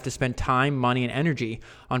otherwise have to spend time, money, and energy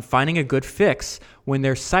on finding a good fix when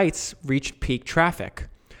their sites reached peak traffic.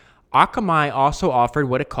 Akamai also offered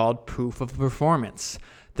what it called proof of performance,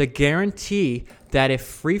 the guarantee that if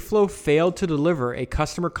FreeFlow failed to deliver a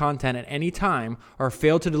customer content at any time or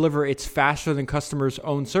failed to deliver its faster than customer's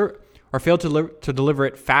own to deliver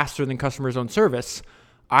it faster than customer's own service,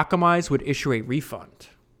 Akamai's would issue a refund.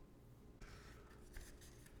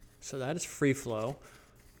 So that is FreeFlow.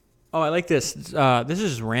 Oh, I like this. This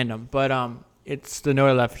is just random, but it's the note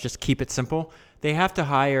I left. Just keep it simple. They have to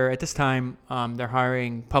hire at this time. They're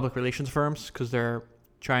hiring public relations firms because they're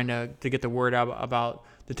trying to get the word out about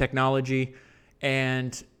the technology.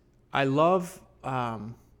 And I love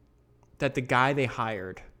that the guy they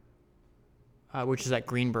hired, which is that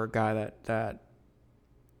Greenberg guy that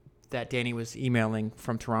Danny was emailing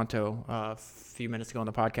from Toronto a few minutes ago on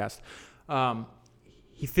the podcast.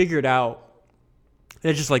 He figured out.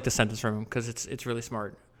 I just like the sentence from him because it's really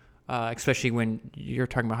smart, especially when you're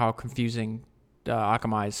talking about how confusing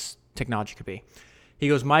Akamai's technology could be. He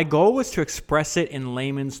goes, my goal was to express it in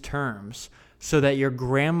layman's terms so that your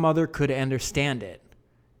grandmother could understand it,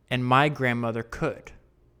 and my grandmother could.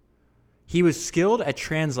 He was skilled at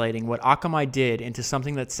translating what Akamai did into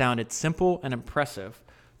something that sounded simple and impressive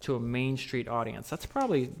to a Main Street audience. That's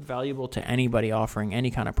probably valuable to anybody offering any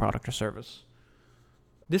kind of product or service.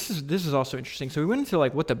 This is also interesting. So we went into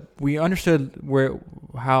like we understood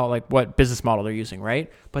what business model they're using, right?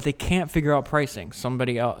 But they can't figure out pricing.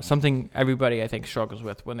 Something everybody I think struggles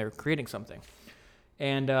with when they're creating something.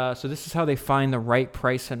 And so this is how they find the right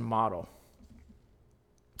price and model.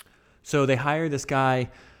 So they hire this guy,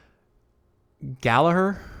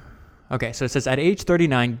 Gallagher. Okay, so it says at age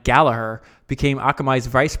 39, Gallagher became Akamai's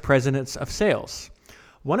vice president of sales.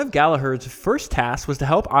 One of Gallagher's first tasks was to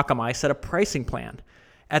help Akamai set a pricing plan.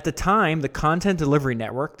 At the time, the Content Delivery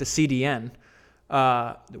Network, the CDN,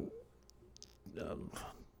 that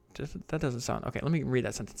doesn't sound, okay, let me read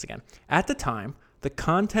that sentence again. At the time, the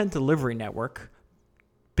Content Delivery Network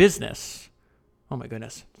business, oh my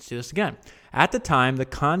goodness, let's do this again. At the time, the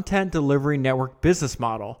Content Delivery Network business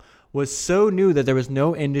model was so new that there was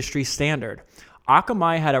no industry standard.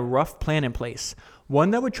 Akamai had a rough plan in place,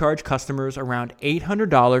 one that would charge customers around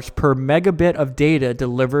 $800 per megabit of data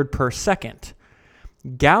delivered per second.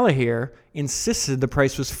 Gallagher insisted the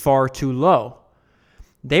price was far too low.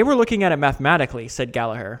 They were looking at it mathematically, said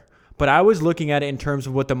Gallagher, but I was looking at it in terms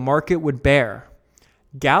of what the market would bear.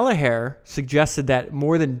 Gallagher suggested that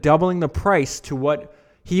more than doubling the price to what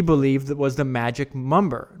he believed was the magic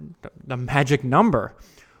number,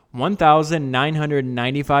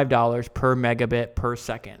 $1,995 per megabit per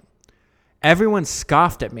second. Everyone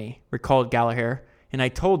scoffed at me, recalled Gallagher, and I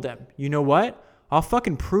told them, you know what? I'll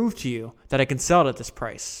fucking prove to you that I can sell it at this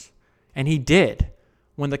price. And he did.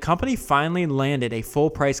 When the company finally landed a full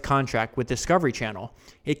price contract with Discovery Channel,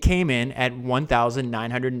 it came in at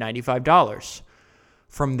 $1,995.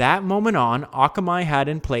 From that moment on, Akamai had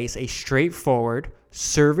in place a straightforward,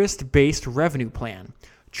 service-based revenue plan,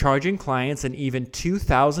 charging clients an even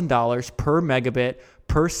 $2,000 per megabit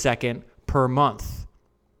per second per month.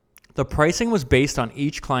 The pricing was based on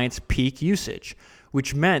each client's peak usage,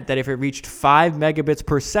 which meant that if it reached 5 megabits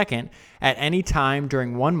per second at any time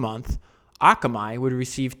during 1 month, Akamai would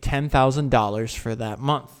receive $10,000 for that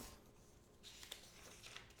month.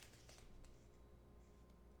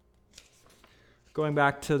 Going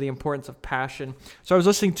back to the importance of passion. So I was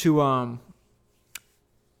listening to a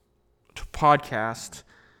podcast,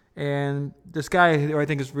 and this guy who I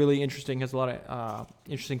think is really interesting, has a lot of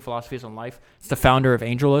interesting philosophies on life. It's the founder of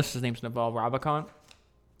AngelList. His name's Naval Ravikant.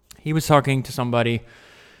 He was talking to somebody,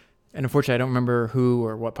 and unfortunately I don't remember who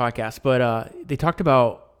or what podcast, but they talked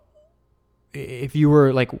about if you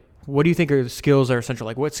were like, what do you think are the skills that are essential?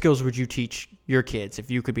 Like, what skills would you teach your kids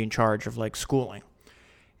if you could be in charge of like schooling?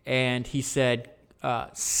 And he said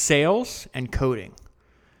sales and coding.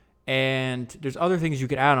 And there's other things you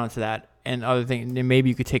could add on to that, and other things that maybe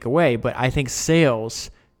you could take away, but I think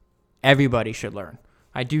sales, everybody should learn.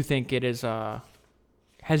 I do think it is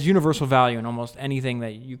has universal value in almost anything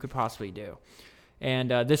that you could possibly do.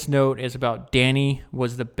 And this note is about Danny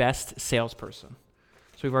was the best salesperson.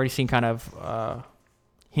 So we've already seen kind of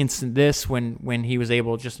hints in this when he was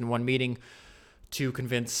able, just in one meeting, to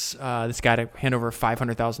convince this guy to hand over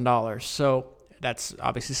 $500,000. So that's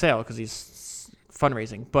obviously sale because he's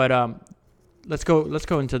fundraising. But let's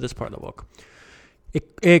go into this part of the book.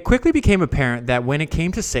 It quickly became apparent that when it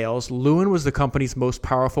came to sales, Lewin was the company's most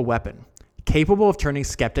powerful weapon, capable of turning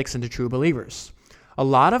skeptics into true believers. A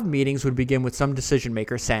lot of meetings would begin with some decision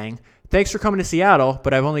maker saying, "Thanks for coming to Seattle,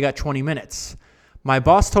 but I've only got 20 minutes. My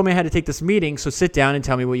boss told me I had to take this meeting, so sit down and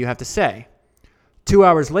tell me what you have to say." 2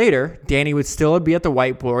 hours later, Danny would still be at the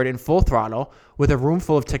whiteboard in full throttle with a room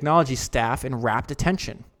full of technology staff in rapt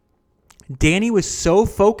attention. Danny was so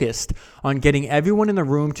focused on getting everyone in the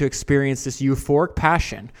room to experience this euphoric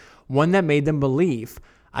passion, one that made them believe,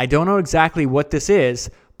 I don't know exactly what this is,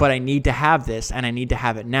 but I need to have this and I need to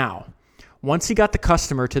have it now. Once he got the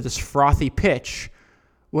customer to this frothy pitch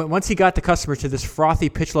level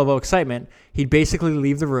excitement, he'd basically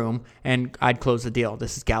leave the room and I'd close the deal.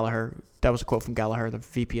 This is Gallagher. That was a quote from Gallagher, the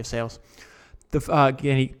VP of sales.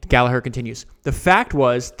 Gallagher continues, the fact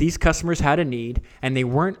was these customers had a need and they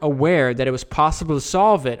weren't aware that it was possible to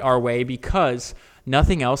solve it our way because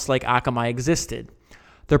nothing else like Akamai existed.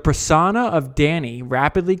 The persona of Danny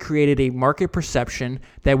rapidly created a market perception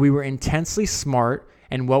that we were intensely smart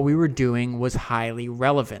and what we were doing was highly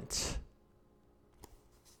relevant.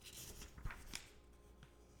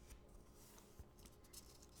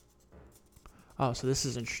 Oh, so this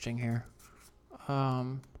is interesting here.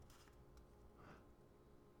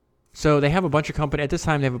 So they have a bunch of companies, at this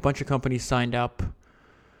time they have a bunch of companies signed up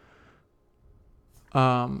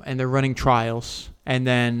and they're running trials. And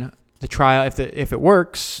then the trial, if it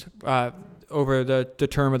works over the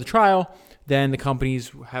term of the trial, then the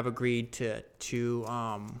companies have agreed to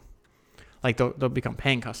like they'll become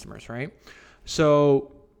paying customers, right?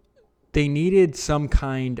 So they needed some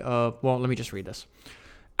kind of, well, let me just read this.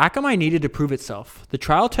 Akamai needed to prove itself. The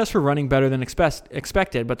trial tests were running better than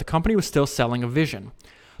expected, but the company was still selling a vision.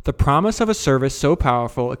 The promise of a service so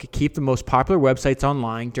powerful it could keep the most popular websites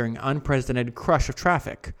online during an unprecedented crush of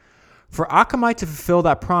traffic. For Akamai to fulfill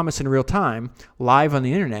that promise in real time, live on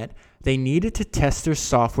the internet, they needed to test their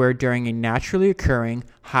software during a naturally occurring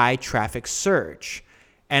high traffic surge.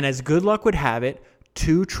 And as good luck would have it,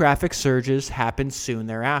 2 traffic surges happened soon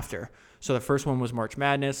thereafter. So the first one was March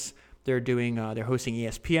Madness. They're hosting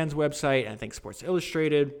ESPN's website, and I think Sports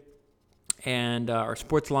Illustrated and or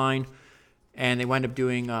Sportsline, and they wound up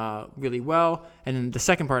doing really well. And then the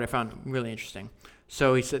second part I found really interesting.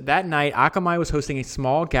 So he said that night, Akamai was hosting a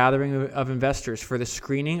small gathering of investors for the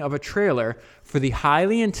screening of a trailer for the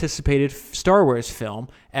highly anticipated Star Wars film,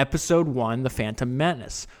 Episode 1, The Phantom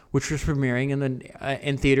Menace, which was premiering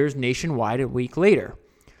in theaters nationwide a week later.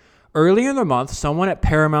 Earlier in the month, someone at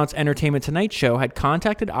Paramount's Entertainment Tonight show had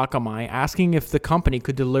contacted Akamai asking if the company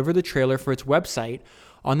could deliver the trailer for its website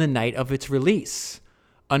on the night of its release.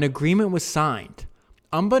 An agreement was signed.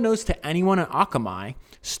 Unbeknownst to anyone at Akamai,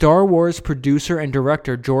 Star Wars producer and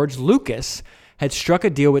director George Lucas had struck a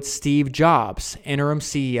deal with Steve Jobs, interim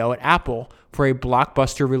CEO at Apple, for a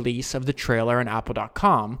blockbuster release of the trailer on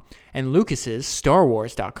Apple.com and Lucas's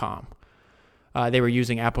StarWars.com. They were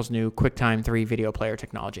using Apple's new QuickTime 3 video player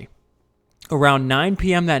technology. Around 9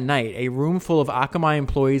 p.m. that night, a room full of Akamai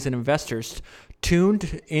employees and investors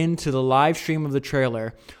tuned into the live stream of the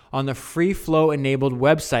trailer on the free flow enabled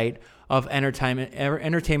website of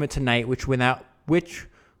Entertainment Tonight, which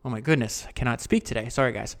oh my goodness, I cannot speak today.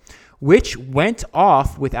 Sorry, guys. Which went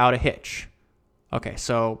off without a hitch. Okay,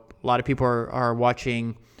 so a lot of people are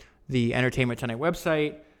watching the Entertainment Tonight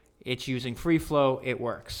website. It's using free flow. It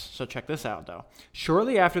works. So check this out, though.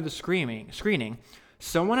 Shortly after the screening,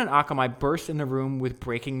 someone at Akamai burst in the room with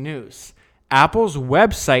breaking news. Apple's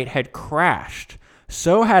website had crashed.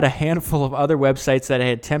 So had a handful of other websites that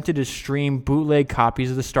had attempted to stream bootleg copies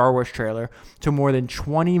of the Star Wars trailer to more than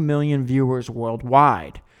 20 million viewers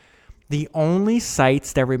worldwide. The only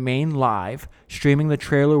sites that remained live, streaming the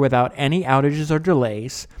trailer without any outages or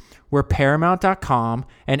delays, were Paramount.com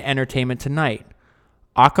and Entertainment Tonight.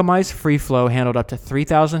 Akamai's free flow handled up to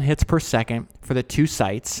 3,000 hits per second for the 2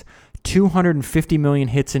 sites, 250 million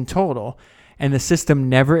hits in total, and the system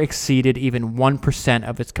never exceeded even 1%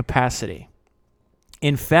 of its capacity.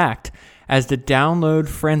 In fact, as the download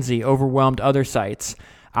frenzy overwhelmed other sites,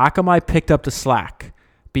 Akamai picked up the slack.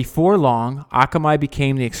 Before long, Akamai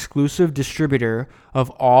became the exclusive distributor of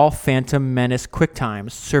all Phantom Menace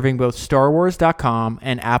QuickTimes, serving both StarWars.com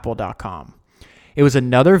and Apple.com. It was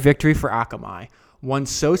another victory for Akamai, one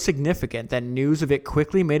so significant that news of it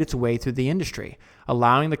quickly made its way through the industry,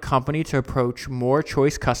 allowing the company to approach more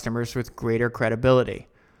choice customers with greater credibility.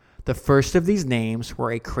 The first of these names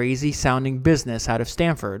were a crazy-sounding business out of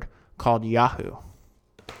Stanford called Yahoo.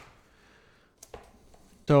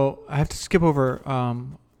 So I have to skip over,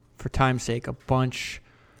 for time's sake, a bunch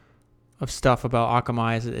of stuff about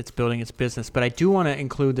Akamai as it's building its business. But I do want to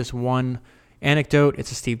include this one anecdote.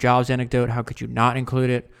 It's a Steve Jobs anecdote. How could you not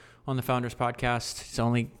include it on the Founders Podcast? He's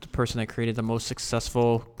only the person that created the most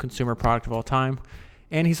successful consumer product of all time.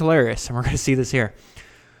 And he's hilarious. And we're going to see this here.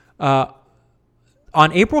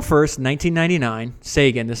 On April 1st, 1999,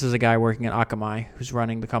 Sagan, this is a guy working at Akamai who's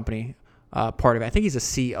running the company, part of it. I think he's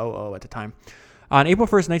a COO at the time. On April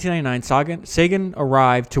 1st, 1999, Sagan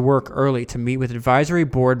arrived to work early to meet with advisory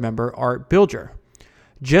board member Art Bilger.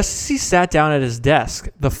 Just as he sat down at his desk,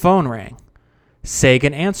 the phone rang.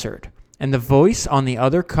 Sagan answered, and the voice on the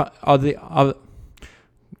other... Come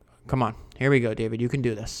on, here we go, David. You can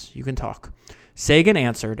do this. You can talk. Sagan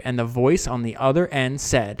answered, and the voice on the other end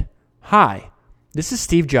said, "Hi, this is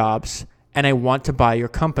Steve Jobs, and I want to buy your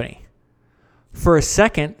company." For a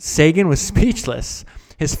second, Sagan was speechless.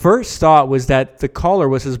 His first thought was that the caller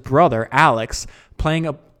was his brother, Alex, playing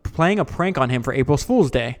a prank on him for April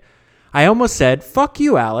Fool's Day. I almost said, "Fuck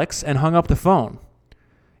you, Alex," and hung up the phone.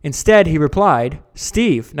 Instead, he replied,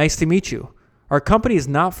 "Steve, nice to meet you. Our company is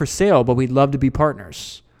not for sale, but we'd love to be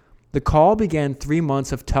partners." The call began 3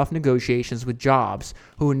 months of tough negotiations with Jobs,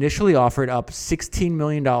 who initially offered up $16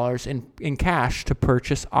 million in cash to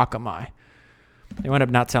purchase Akamai. They wound up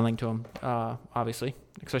not selling to him, obviously,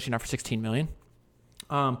 especially not for $16 million.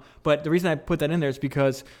 But the reason I put that in there is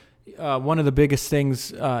because one of the biggest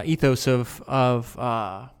things, ethos of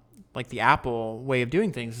like the Apple way of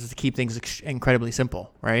doing things is to keep things incredibly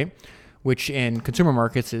simple, right? Which in consumer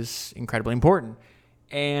markets is incredibly important.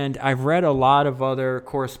 And I've read a lot of other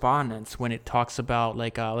correspondence when it talks about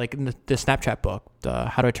like in the Snapchat book,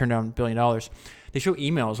 How Do I Turn Down $1 Billion? They show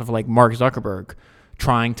emails of like Mark Zuckerberg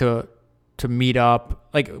trying to meet up.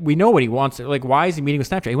 Like, we know what he wants. Like, why is he meeting with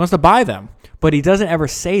Snapchat? He wants to buy them, but he doesn't ever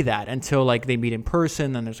say that until like they meet in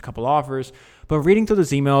person. Then there's a couple offers. But reading through those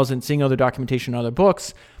emails and seeing other documentation in other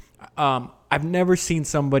books, I've never seen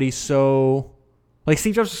somebody so like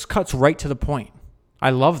Steve Jobs just cuts right to the point. I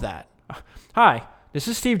love that. Hi, this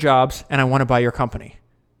is Steve Jobs, and I want to buy your company.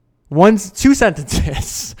 2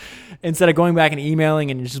 sentences instead of going back and emailing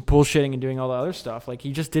and just bullshitting and doing all the other stuff. Like,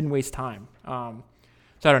 he just didn't waste time.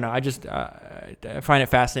 So I don't know. I just I find it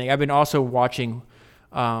fascinating. I've been also watching.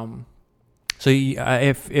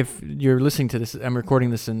 If you're listening to this, I'm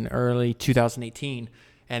recording this in early 2018,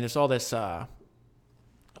 and there's all this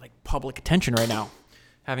like public attention right now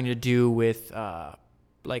having to do with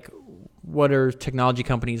like what are technology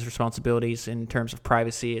companies' responsibilities in terms of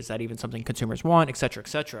privacy? Is that even something consumers want, et cetera, et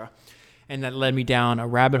cetera? And that led me down a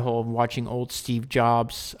rabbit hole of watching old Steve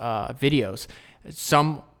Jobs videos,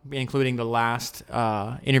 some including the last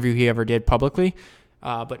interview he ever did publicly,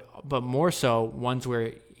 but more so ones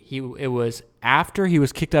where it was after he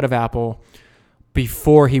was kicked out of Apple,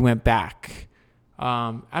 before he went back.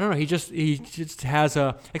 I don't know. He just has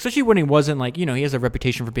especially when he wasn't like, he has a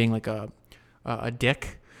reputation for being like a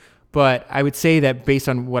dick. But I would say that based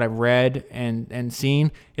on what I've read and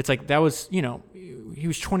seen, it's like that was, he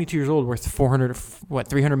was 22 years old, worth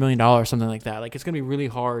 $300 million, something like that. Like, it's going to be really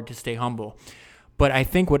hard to stay humble. But I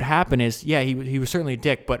think what happened is, he was certainly a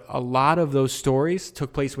dick, but a lot of those stories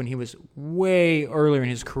took place when he was way earlier in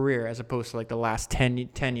his career, as opposed to like the last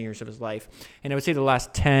 10 years of his life. And I would say the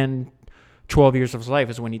last 10, 12 years of his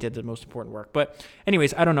life is when he did the most important work. But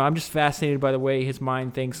anyways, I don't know. I'm just fascinated by the way his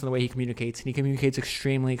mind thinks and the way he communicates. And he communicates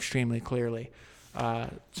extremely, extremely clearly.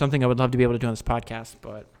 Something I would love to be able to do on this podcast,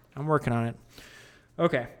 but I'm working on it.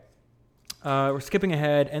 Okay. We're skipping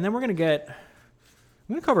ahead, and then I'm going to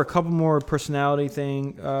cover a couple more personality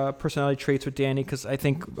traits with Danny, because I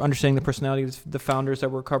think understanding the personality of the founders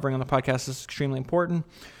that we're covering on the podcast is extremely important.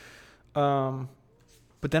 But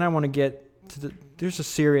then I want to get to there's a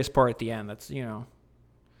serious part at the end that's,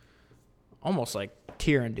 almost like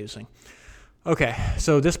tear-inducing. Okay,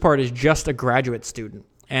 so this part is just a graduate student,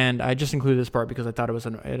 and I just included this part because I thought it was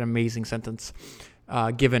an amazing sentence,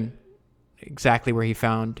 given exactly where he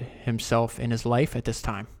found himself in his life at this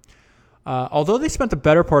time. Although they spent the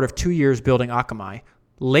better part of 2 years building Akamai,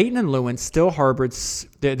 Leighton and Lewin still harbored...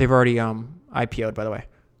 They've already IPO'd, by the way.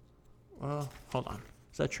 Hold on.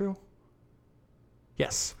 Is that true?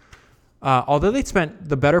 Yes. Although they spent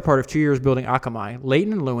the better part of 2 years building Akamai,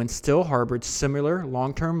 Leighton and Lewin still harbored similar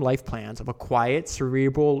long-term life plans of a quiet,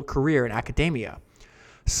 cerebral career in academia.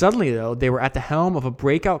 Suddenly, though, they were at the helm of a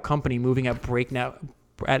breakout company moving at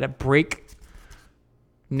a breakneck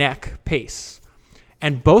pace.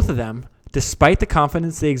 And both of them, despite the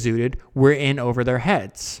confidence they exuded, were in over their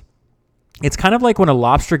heads. It's kind of like when a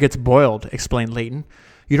lobster gets boiled, explained Leighton.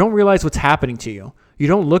 You don't realize what's happening to you. You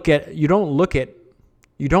don't look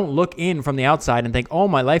in from the outside and think, oh,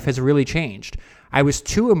 my life has really changed. I was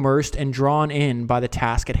too immersed and drawn in by the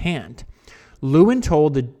task at hand. Lewin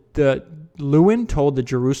told the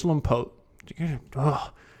Jerusalem Post.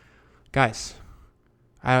 Guys,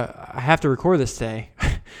 I have to record this today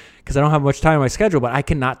because I don't have much time on my schedule, but I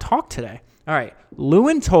cannot talk today. All right.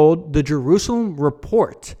 Lewin told the Jerusalem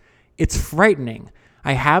Report, "It's frightening.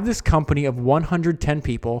 I have this company of 110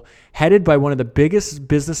 people headed by one of the biggest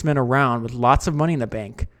businessmen around with lots of money in the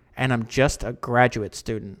bank, and I'm just a graduate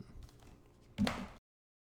student."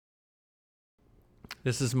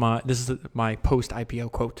 This is my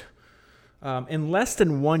post-IPO quote. In less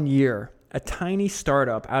than 1 year, a tiny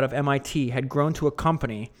startup out of MIT had grown to a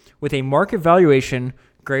company with a market valuation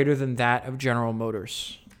greater than that of General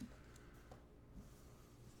Motors.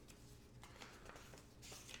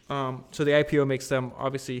 So the IPO makes them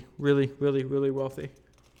obviously really, really, really wealthy.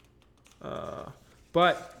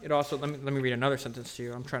 But it also, let me read another sentence to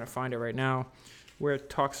you. I'm trying to find it right now, where it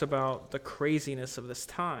talks about the craziness of this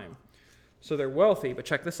time. So they're wealthy, but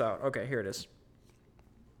check this out. Okay, here it is.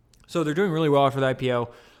 So they're doing really well after the IPO,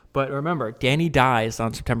 but remember, Danny dies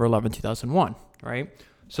on September 11, 2001, right?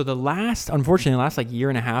 So unfortunately, the last like year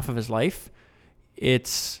and a half of his life,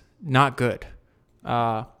 it's not good.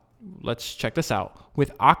 Let's check this out.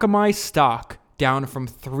 With Akamai stock down from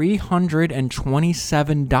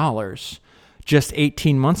 $327 just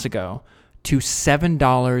 18 months ago to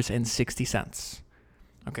 $7.60.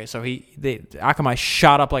 Okay, so Akamai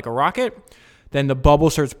shot up like a rocket Then the bubble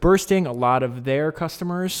starts bursting. A lot of their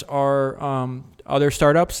customers are other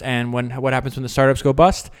startups, and what happens when the startups go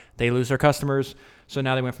bust? They lose their customers. So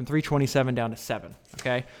now they went from 327 down to 7.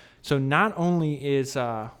 Okay, so not only is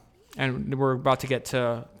and we're about to get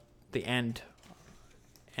to the end,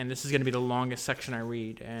 and this is going to be the longest section I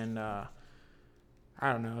read, and I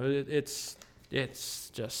don't know,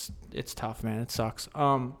 it's tough, man. It sucks.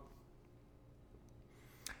 Where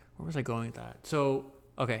was I going with that? So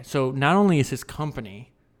not only is his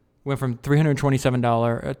company went from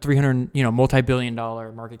 $327, multi-billion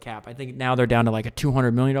dollar market cap. I think now they're down to like a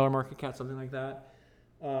 $200 million market cap, something like that.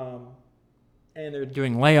 And they're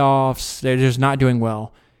doing layoffs. They're just not doing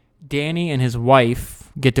well. Danny and his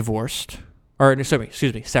wife get divorced,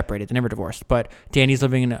 separated. They never divorced, but Danny's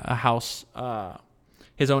living in a house,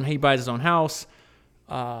 he buys his own house.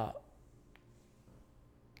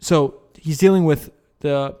 So he's dealing with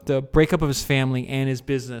the breakup of his family, and his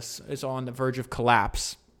business is on the verge of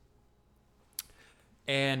collapse.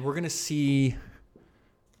 And we're going to see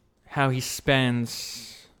how he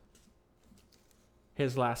spends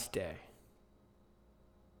his last day.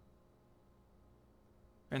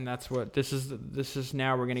 And that's what this is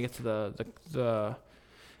now. We're going to get to the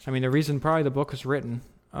reason probably the book was written.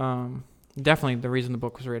 Definitely the reason the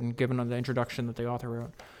book was written, given the introduction that the author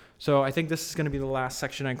wrote. So I think this is going to be the last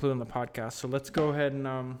section I include on the podcast. So let's go ahead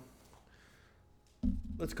and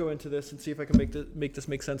let's go into this and see if I can make this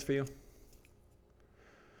make sense for you.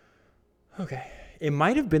 Okay. It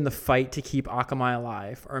might have been the fight to keep Akamai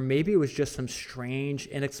alive, or maybe it was just some strange,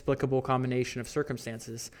 inexplicable combination of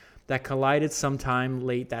circumstances that collided sometime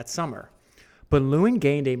late that summer. But Lewin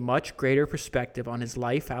gained a much greater perspective on his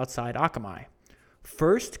life outside Akamai.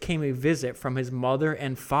 First came a visit from his mother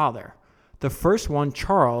and father, the first one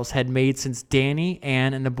Charles had made since Danny,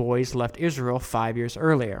 Ann, and the boys left Israel 5 years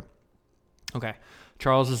earlier. Okay,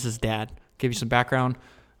 Charles is his dad. Give you some background.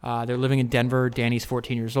 They're living in Denver. Danny's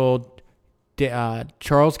 14 years old.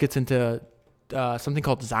 Charles gets into something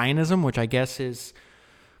called Zionism, which I guess is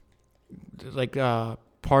like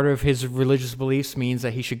part of his religious beliefs means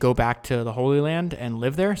that he should go back to the Holy Land and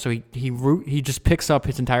live there. So he just picks up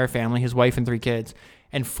his entire family, his wife and 3 kids,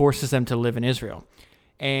 and forces them to live in Israel.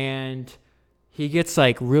 And he gets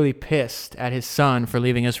like really pissed at his son for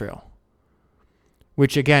leaving Israel,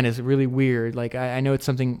 which again is really weird. Like I know it's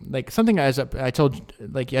something as I told,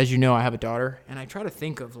 like, as you know, I have a daughter, and I try to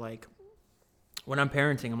think of like when I'm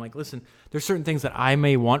parenting, I'm like, listen, there's certain things that I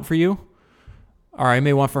may want for you, or I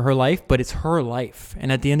may want for her life, but it's her life.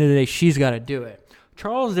 And at the end of the day, she's got to do it.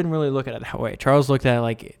 Charles didn't really look at it that way. Charles looked at it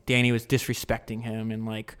like Danny was disrespecting him and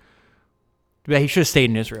like that he should have stayed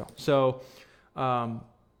in Israel. So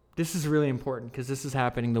this is really important because this is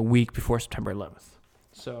happening the week before September 11th.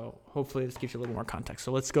 So hopefully this gives you a little more context.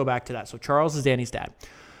 So let's go back to that. So Charles is Danny's dad.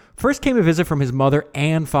 First came a visit from his mother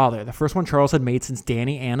and father, the first one Charles had made since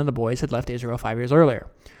Danny, Ann, and the boys had left Israel 5 years earlier.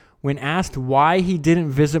 When asked why he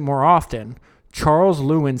didn't visit more often, Charles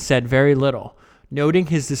Lewin said very little, noting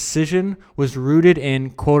his decision was rooted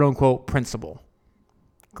in quote-unquote principle.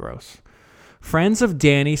 Gross. Friends of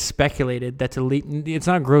Danny speculated that it's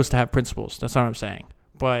not gross to have principles, that's not what I'm saying,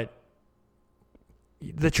 but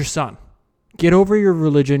that's your son. Get over your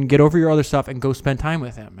religion, get over your other stuff, and go spend time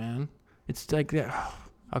with him, man. It's like,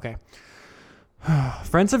 okay.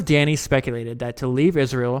 Friends of Danny speculated that to leave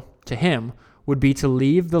Israel, to him, would be to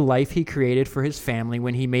leave the life he created for his family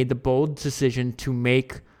when he made the bold decision to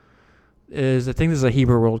make, I think this is a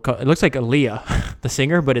Hebrew word called, it looks like Aliyah, the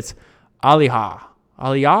singer, but it's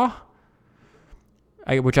Aliyah,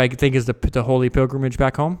 which I think is the holy pilgrimage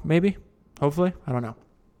back home, maybe, hopefully, I don't know.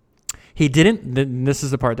 He didn't, this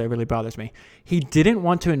is the part that really bothers me, he didn't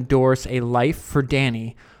want to endorse a life for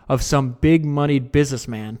Danny of some big-moneyed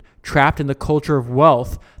businessman trapped in the culture of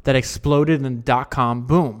wealth that exploded in the dot-com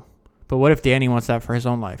boom. But what if Danny wants that for his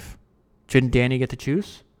own life? Shouldn't Danny get to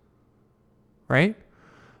choose? Right?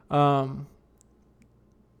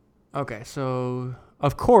 Okay, so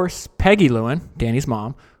of course, Peggy Lewin, Danny's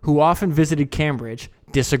mom, who often visited Cambridge,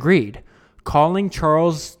 disagreed, calling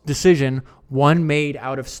Charles' decision one made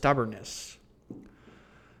out of stubbornness.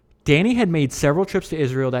 Danny had made several trips to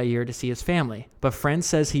Israel that year to see his family, but friends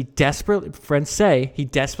say he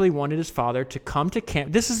desperately wanted his father to come to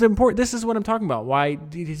camp. This is important. This is what I'm talking about. Why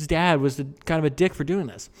his dad was kind of a dick for doing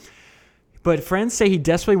this. But friends say he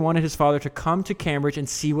desperately wanted his father to come to Cambridge and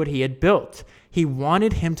see what he had built. He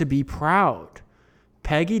wanted him to be proud.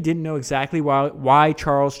 Peggy didn't know exactly why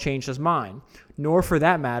Charles changed his mind, nor for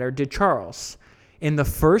that matter did Charles. In the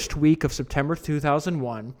first week of September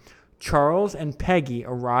 2001, Charles and Peggy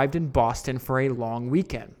arrived in Boston for a long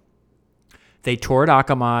weekend. They toured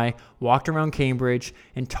Akamai, walked around Cambridge,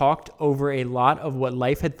 and talked over a lot of what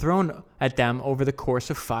life had thrown at them over the course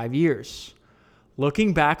of 5 years.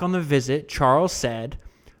 Looking back on the visit, Charles said,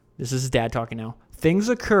 this is his dad talking now, "Things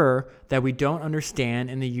occur that we don't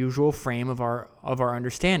understand in the usual frame of our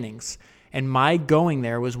understandings, and my going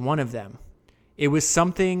there was one of them. It was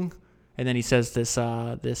something," and then he says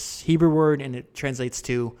this Hebrew word, and it translates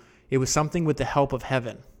to, "It was something with the help of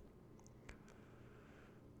heaven."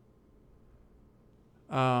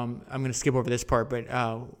 I'm going to skip over this part, but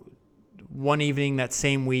one evening that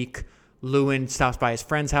same week, Lewin stops by his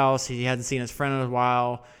friend's house. He hasn't seen his friend in a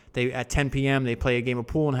while. At 10 p.m., they play a game of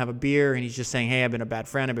pool and have a beer, and he's just saying, "Hey, I've been a bad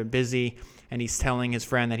friend. I've been busy." And he's telling his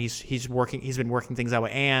friend that he's been working things out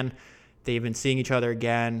with Anne. They've been seeing each other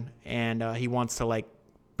again, and he wants to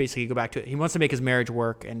basically go back to it. He wants to make his marriage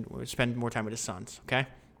work and spend more time with his sons. Okay.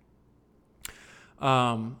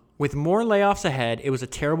 With more layoffs ahead, it was a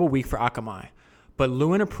terrible week for Akamai. But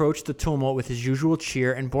Lewin approached the tumult with his usual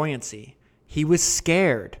cheer and buoyancy. He was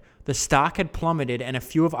scared. The stock had plummeted, and a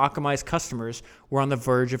few of Akamai's customers were on the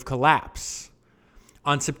verge of collapse.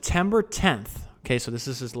 On September 10th, okay, so this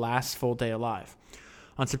is his last full day alive.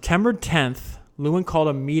 On September 10th, Lewin called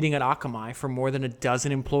a meeting at Akamai for more than a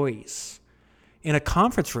dozen employees. In a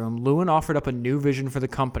conference room, Lewin offered up a new vision for the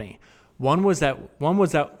company. One that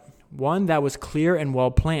was clear and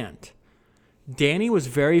well planned. Danny was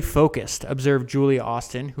very focused, observed Julia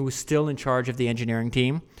Austin, who was still in charge of the engineering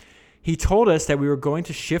team. He told us that we were going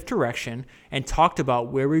to shift direction and talked about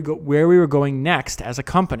where we were going next as a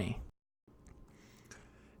company.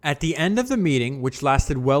 At the end of the meeting, which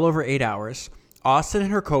lasted well over 8 hours, Austin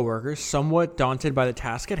and her coworkers, somewhat daunted by the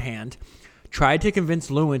task at hand, tried to convince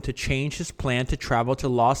Lewin to change his plan to travel to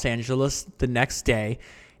Los Angeles the next day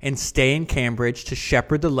and stay in Cambridge to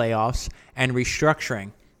shepherd the layoffs and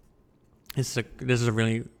restructuring. This is a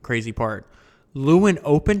really crazy part. Lewin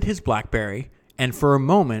opened his BlackBerry and for a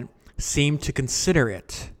moment seemed to consider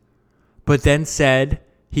it, but then said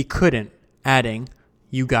he couldn't, adding,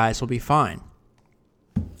 "You guys will be fine."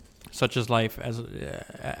 Such is life,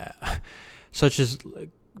 such is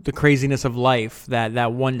the craziness of life,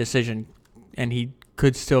 that one decision, and he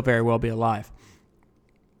could still very well be alive.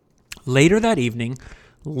 Later that evening,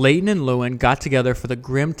 Leighton and Lewin got together for the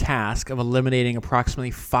grim task of eliminating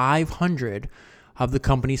approximately 500 of the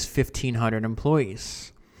company's 1,500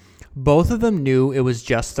 employees. Both of them knew it was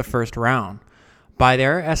just the first round. By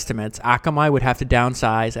their estimates, Akamai would have to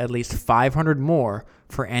downsize at least 500 more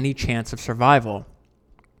for any chance of survival.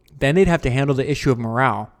 Then they'd have to handle the issue of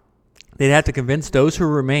morale. They'd have to convince those who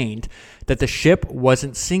remained that the ship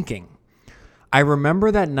wasn't sinking. I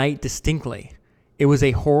remember that night distinctly. It was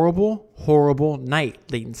a horrible, horrible night,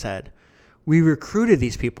 Leighton said. We recruited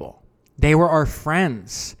these people. They were our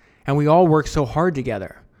friends, and we all worked so hard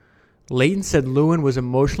together. Leighton said Lewin was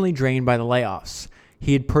emotionally drained by the layoffs.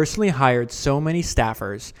 He had personally hired so many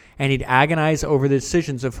staffers, and he'd agonized over the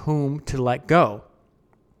decisions of whom to let go.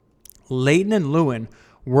 Leighton and Lewin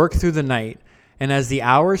worked through the night, and as the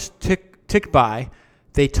hours ticked by,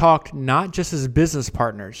 they talked not just as business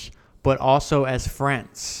partners, but also as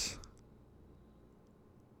friends.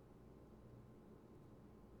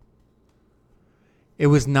 It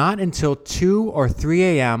was not until 2 or 3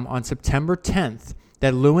 a.m. on September 10th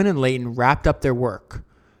that Lewin and Leighton wrapped up their work.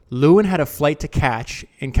 Lewin had a flight to catch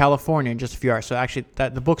in California in just a few hours. So actually,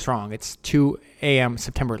 the book's wrong. It's 2 a.m.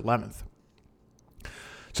 September 11th.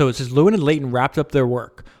 So it says Lewin and Leighton wrapped up their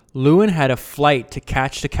work. Lewin had a flight to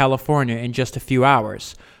catch to California in just a few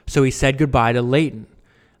hours, so he said goodbye to Leighton.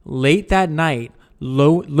 Late that night,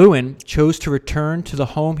 Lewin chose to return to the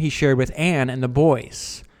home he shared with Anne and the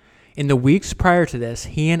boys. In the weeks prior to this,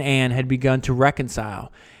 he and Anne had begun to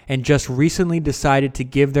reconcile and just recently decided to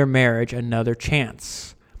give their marriage another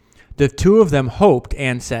chance. The two of them hoped,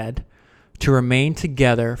 Anne said, to remain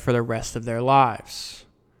together for the rest of their lives.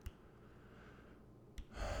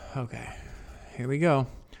 Okay, here we go.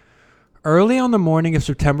 Early on the morning of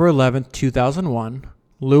September 11th, 2001,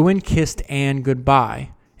 Lewin kissed Anne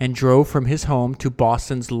goodbye and drove from his home to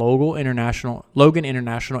Boston's Logan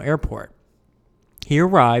International Airport. He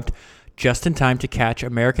arrived just in time to catch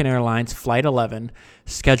American Airlines Flight 11,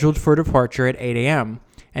 scheduled for departure at 8 a.m.,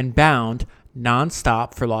 and bound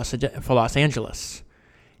nonstop for Los Angeles.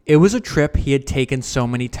 It was a trip he had taken so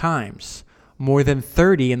many times, more than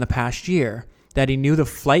 30 in the past year, that he knew the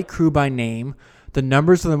flight crew by name, the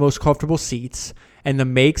numbers of the most comfortable seats, and the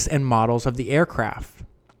makes and models of the aircraft.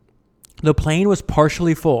 The plane was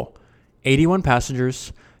partially full, 81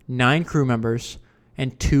 passengers, 9 crew members,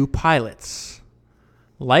 and 2 pilots.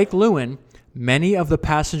 Like Lewin, many of the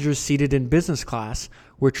passengers seated in business class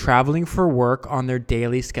were traveling for work on their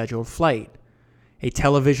daily scheduled flight. a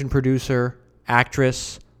television producer,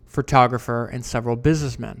 actress, photographer, and several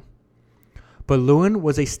businessmen. But Lewin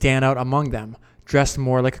was a standout among them, dressed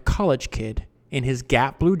more like a college kid in his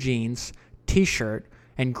Gap blue jeans, t-shirt,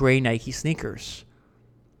 and gray Nike sneakers.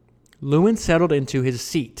 Lewin settled into his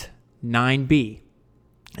seat, 9B,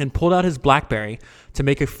 and pulled out his BlackBerry to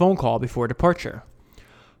make a phone call before departure.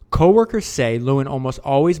 Coworkers say Lewin almost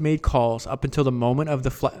always made calls up until the moment one of the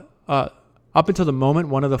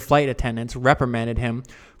flight attendants reprimanded him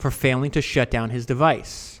for failing to shut down his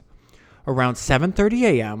device. Around 7:30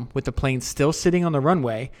 a.m., with the plane still sitting on the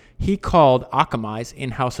runway, he called Akamai's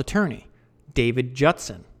in-house attorney, David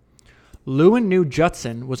Judson. Lewin knew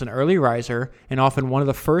Judson was an early riser and often one of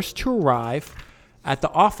the first to arrive at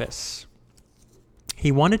the office.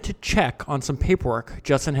 He wanted to check on some paperwork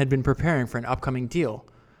Judson had been preparing for an upcoming deal.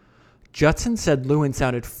 Judson said Lewin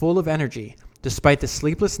sounded full of energy, despite the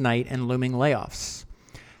sleepless night and looming layoffs.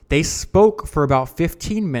 They spoke for about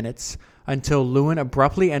 15 minutes until Lewin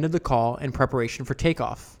abruptly ended the call in preparation for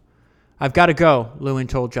takeoff. "I've got to go," Lewin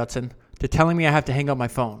told Judson. "They're telling me I have to hang up my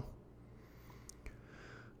phone."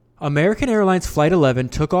 American Airlines Flight 11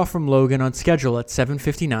 took off from Logan on schedule at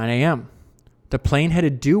 7:59 a.m. The plane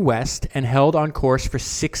headed due west and held on course for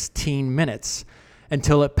 16 minutes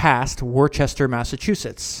until it passed Worcester,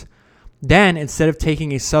 Massachusetts. Then, instead of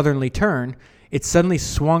taking a southerly turn, it suddenly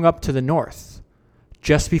swung up to the north.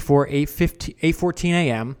 Just before 8:14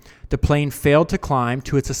 a.m., the plane failed to climb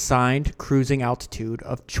to its assigned cruising altitude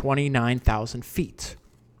of 29,000 feet.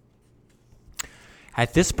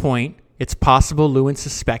 At this point, it's possible Lewin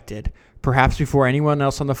suspected, perhaps before anyone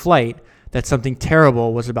else on the flight, that something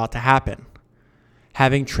terrible was about to happen.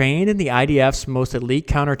 Having trained in the IDF's most elite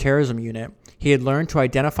counterterrorism unit, he had learned to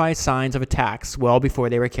identify signs of attacks well before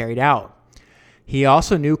they were carried out. He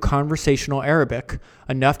also knew conversational Arabic,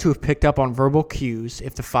 enough to have picked up on verbal cues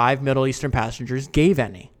if the 5 Middle Eastern passengers gave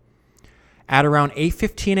any. At around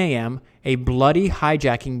 8:15 a.m., a bloody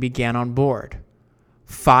hijacking began on board.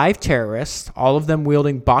 5 terrorists, all of them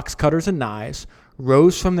wielding box cutters and knives,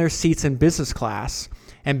 rose from their seats in business class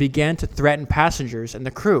and began to threaten passengers and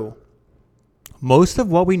the crew. Most of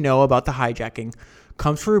what we know about the hijacking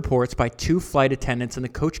comes from reports by 2 flight attendants in the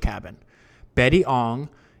coach cabin, Betty Ong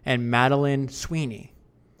and Madeline Sweeney,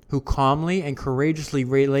 who calmly and courageously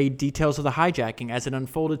relayed details of the hijacking as it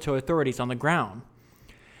unfolded to authorities on the ground.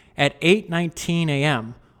 At 8:19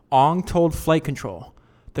 a.m., Ong told flight control,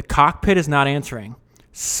 "The cockpit is not answering.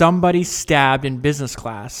 Somebody stabbed in business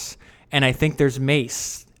class, and I think there's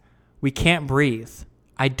mace. We can't breathe.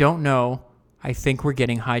 I don't know. I think we're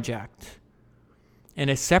getting hijacked." In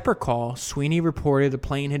a separate call, Sweeney reported the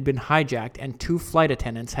plane had been hijacked and 2 flight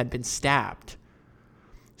attendants had been stabbed.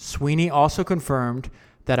 Sweeney also confirmed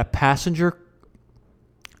that a passenger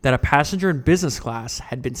in business class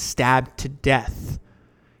had been stabbed to death,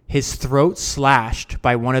 his throat slashed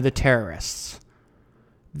by one of the terrorists.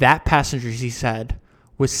 That passenger, he said,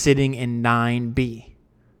 was sitting in 9B,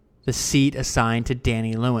 the seat assigned to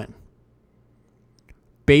Danny Lewin.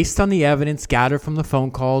 Based on the evidence gathered from the phone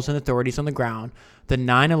calls and authorities on the ground, the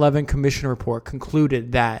 9/11 Commission report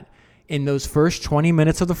concluded that in those first 20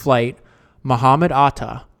 minutes of the flight, Mohammed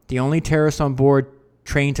Atta, the only terrorist on board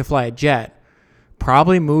trained to fly a jet,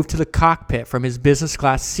 probably moved to the cockpit from his business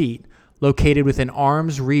class seat located within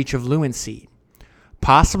arm's reach of Lewin's seat,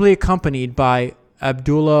 possibly accompanied by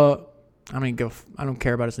Abdullah. I don't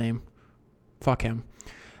care about his name. Fuck him.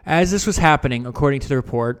 As this was happening, according to the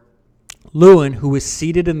report, Lewin, who was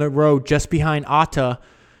seated in the row just behind Atta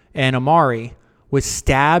and Amari, was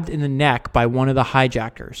stabbed in the neck by one of the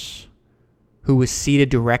hijackers, who was seated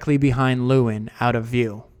directly behind Lewin out of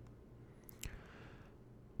view.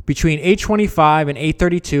 Between 8:25 and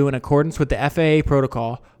 8:32, in accordance with the FAA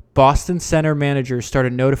protocol, Boston Center managers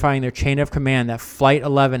started notifying their chain of command that Flight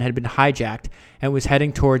 11 had been hijacked and was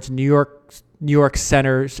heading towards New York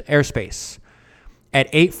Center's airspace. At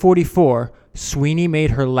 8:44, Sweeney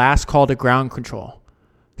made her last call to ground control.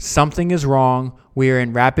 "Something is wrong. We are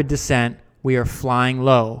in rapid descent. We are flying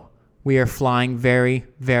low. We are flying very,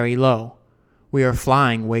 very low. We are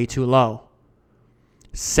flying way too low."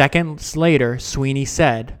 Seconds later, Sweeney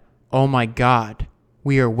said, "Oh my God,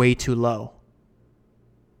 we are way too low."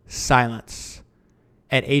 Silence.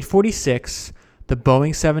 At 8:46, the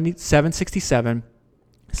Boeing 767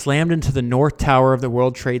 slammed into the North Tower of the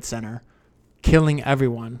World Trade Center, killing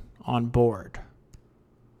everyone on board.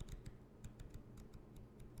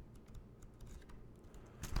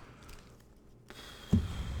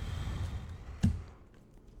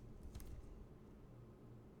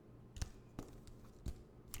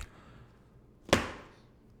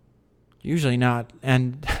 Usually not,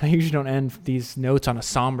 and I usually don't end these notes on a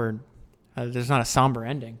somber There's not a somber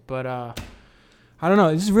ending, but I don't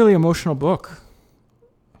know. This is a really emotional book.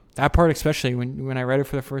 That part, especially when I read it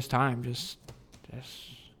for the first time, just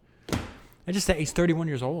that he's 31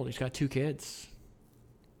 years old. He's got 2 kids.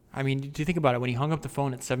 I mean, do you think about it? When he hung up the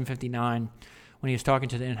phone at 7:59, when he was talking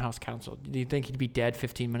to the in-house counsel, do you think he'd be dead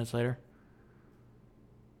 15 minutes later?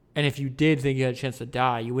 And if you did think you had a chance to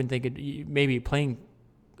die, you wouldn't think it. Maybe playing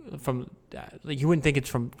from, you wouldn't think it's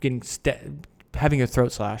from having your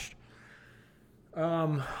throat slashed.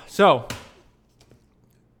 So,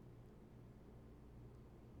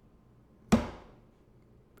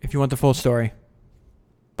 if you want the full story,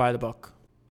 buy the book.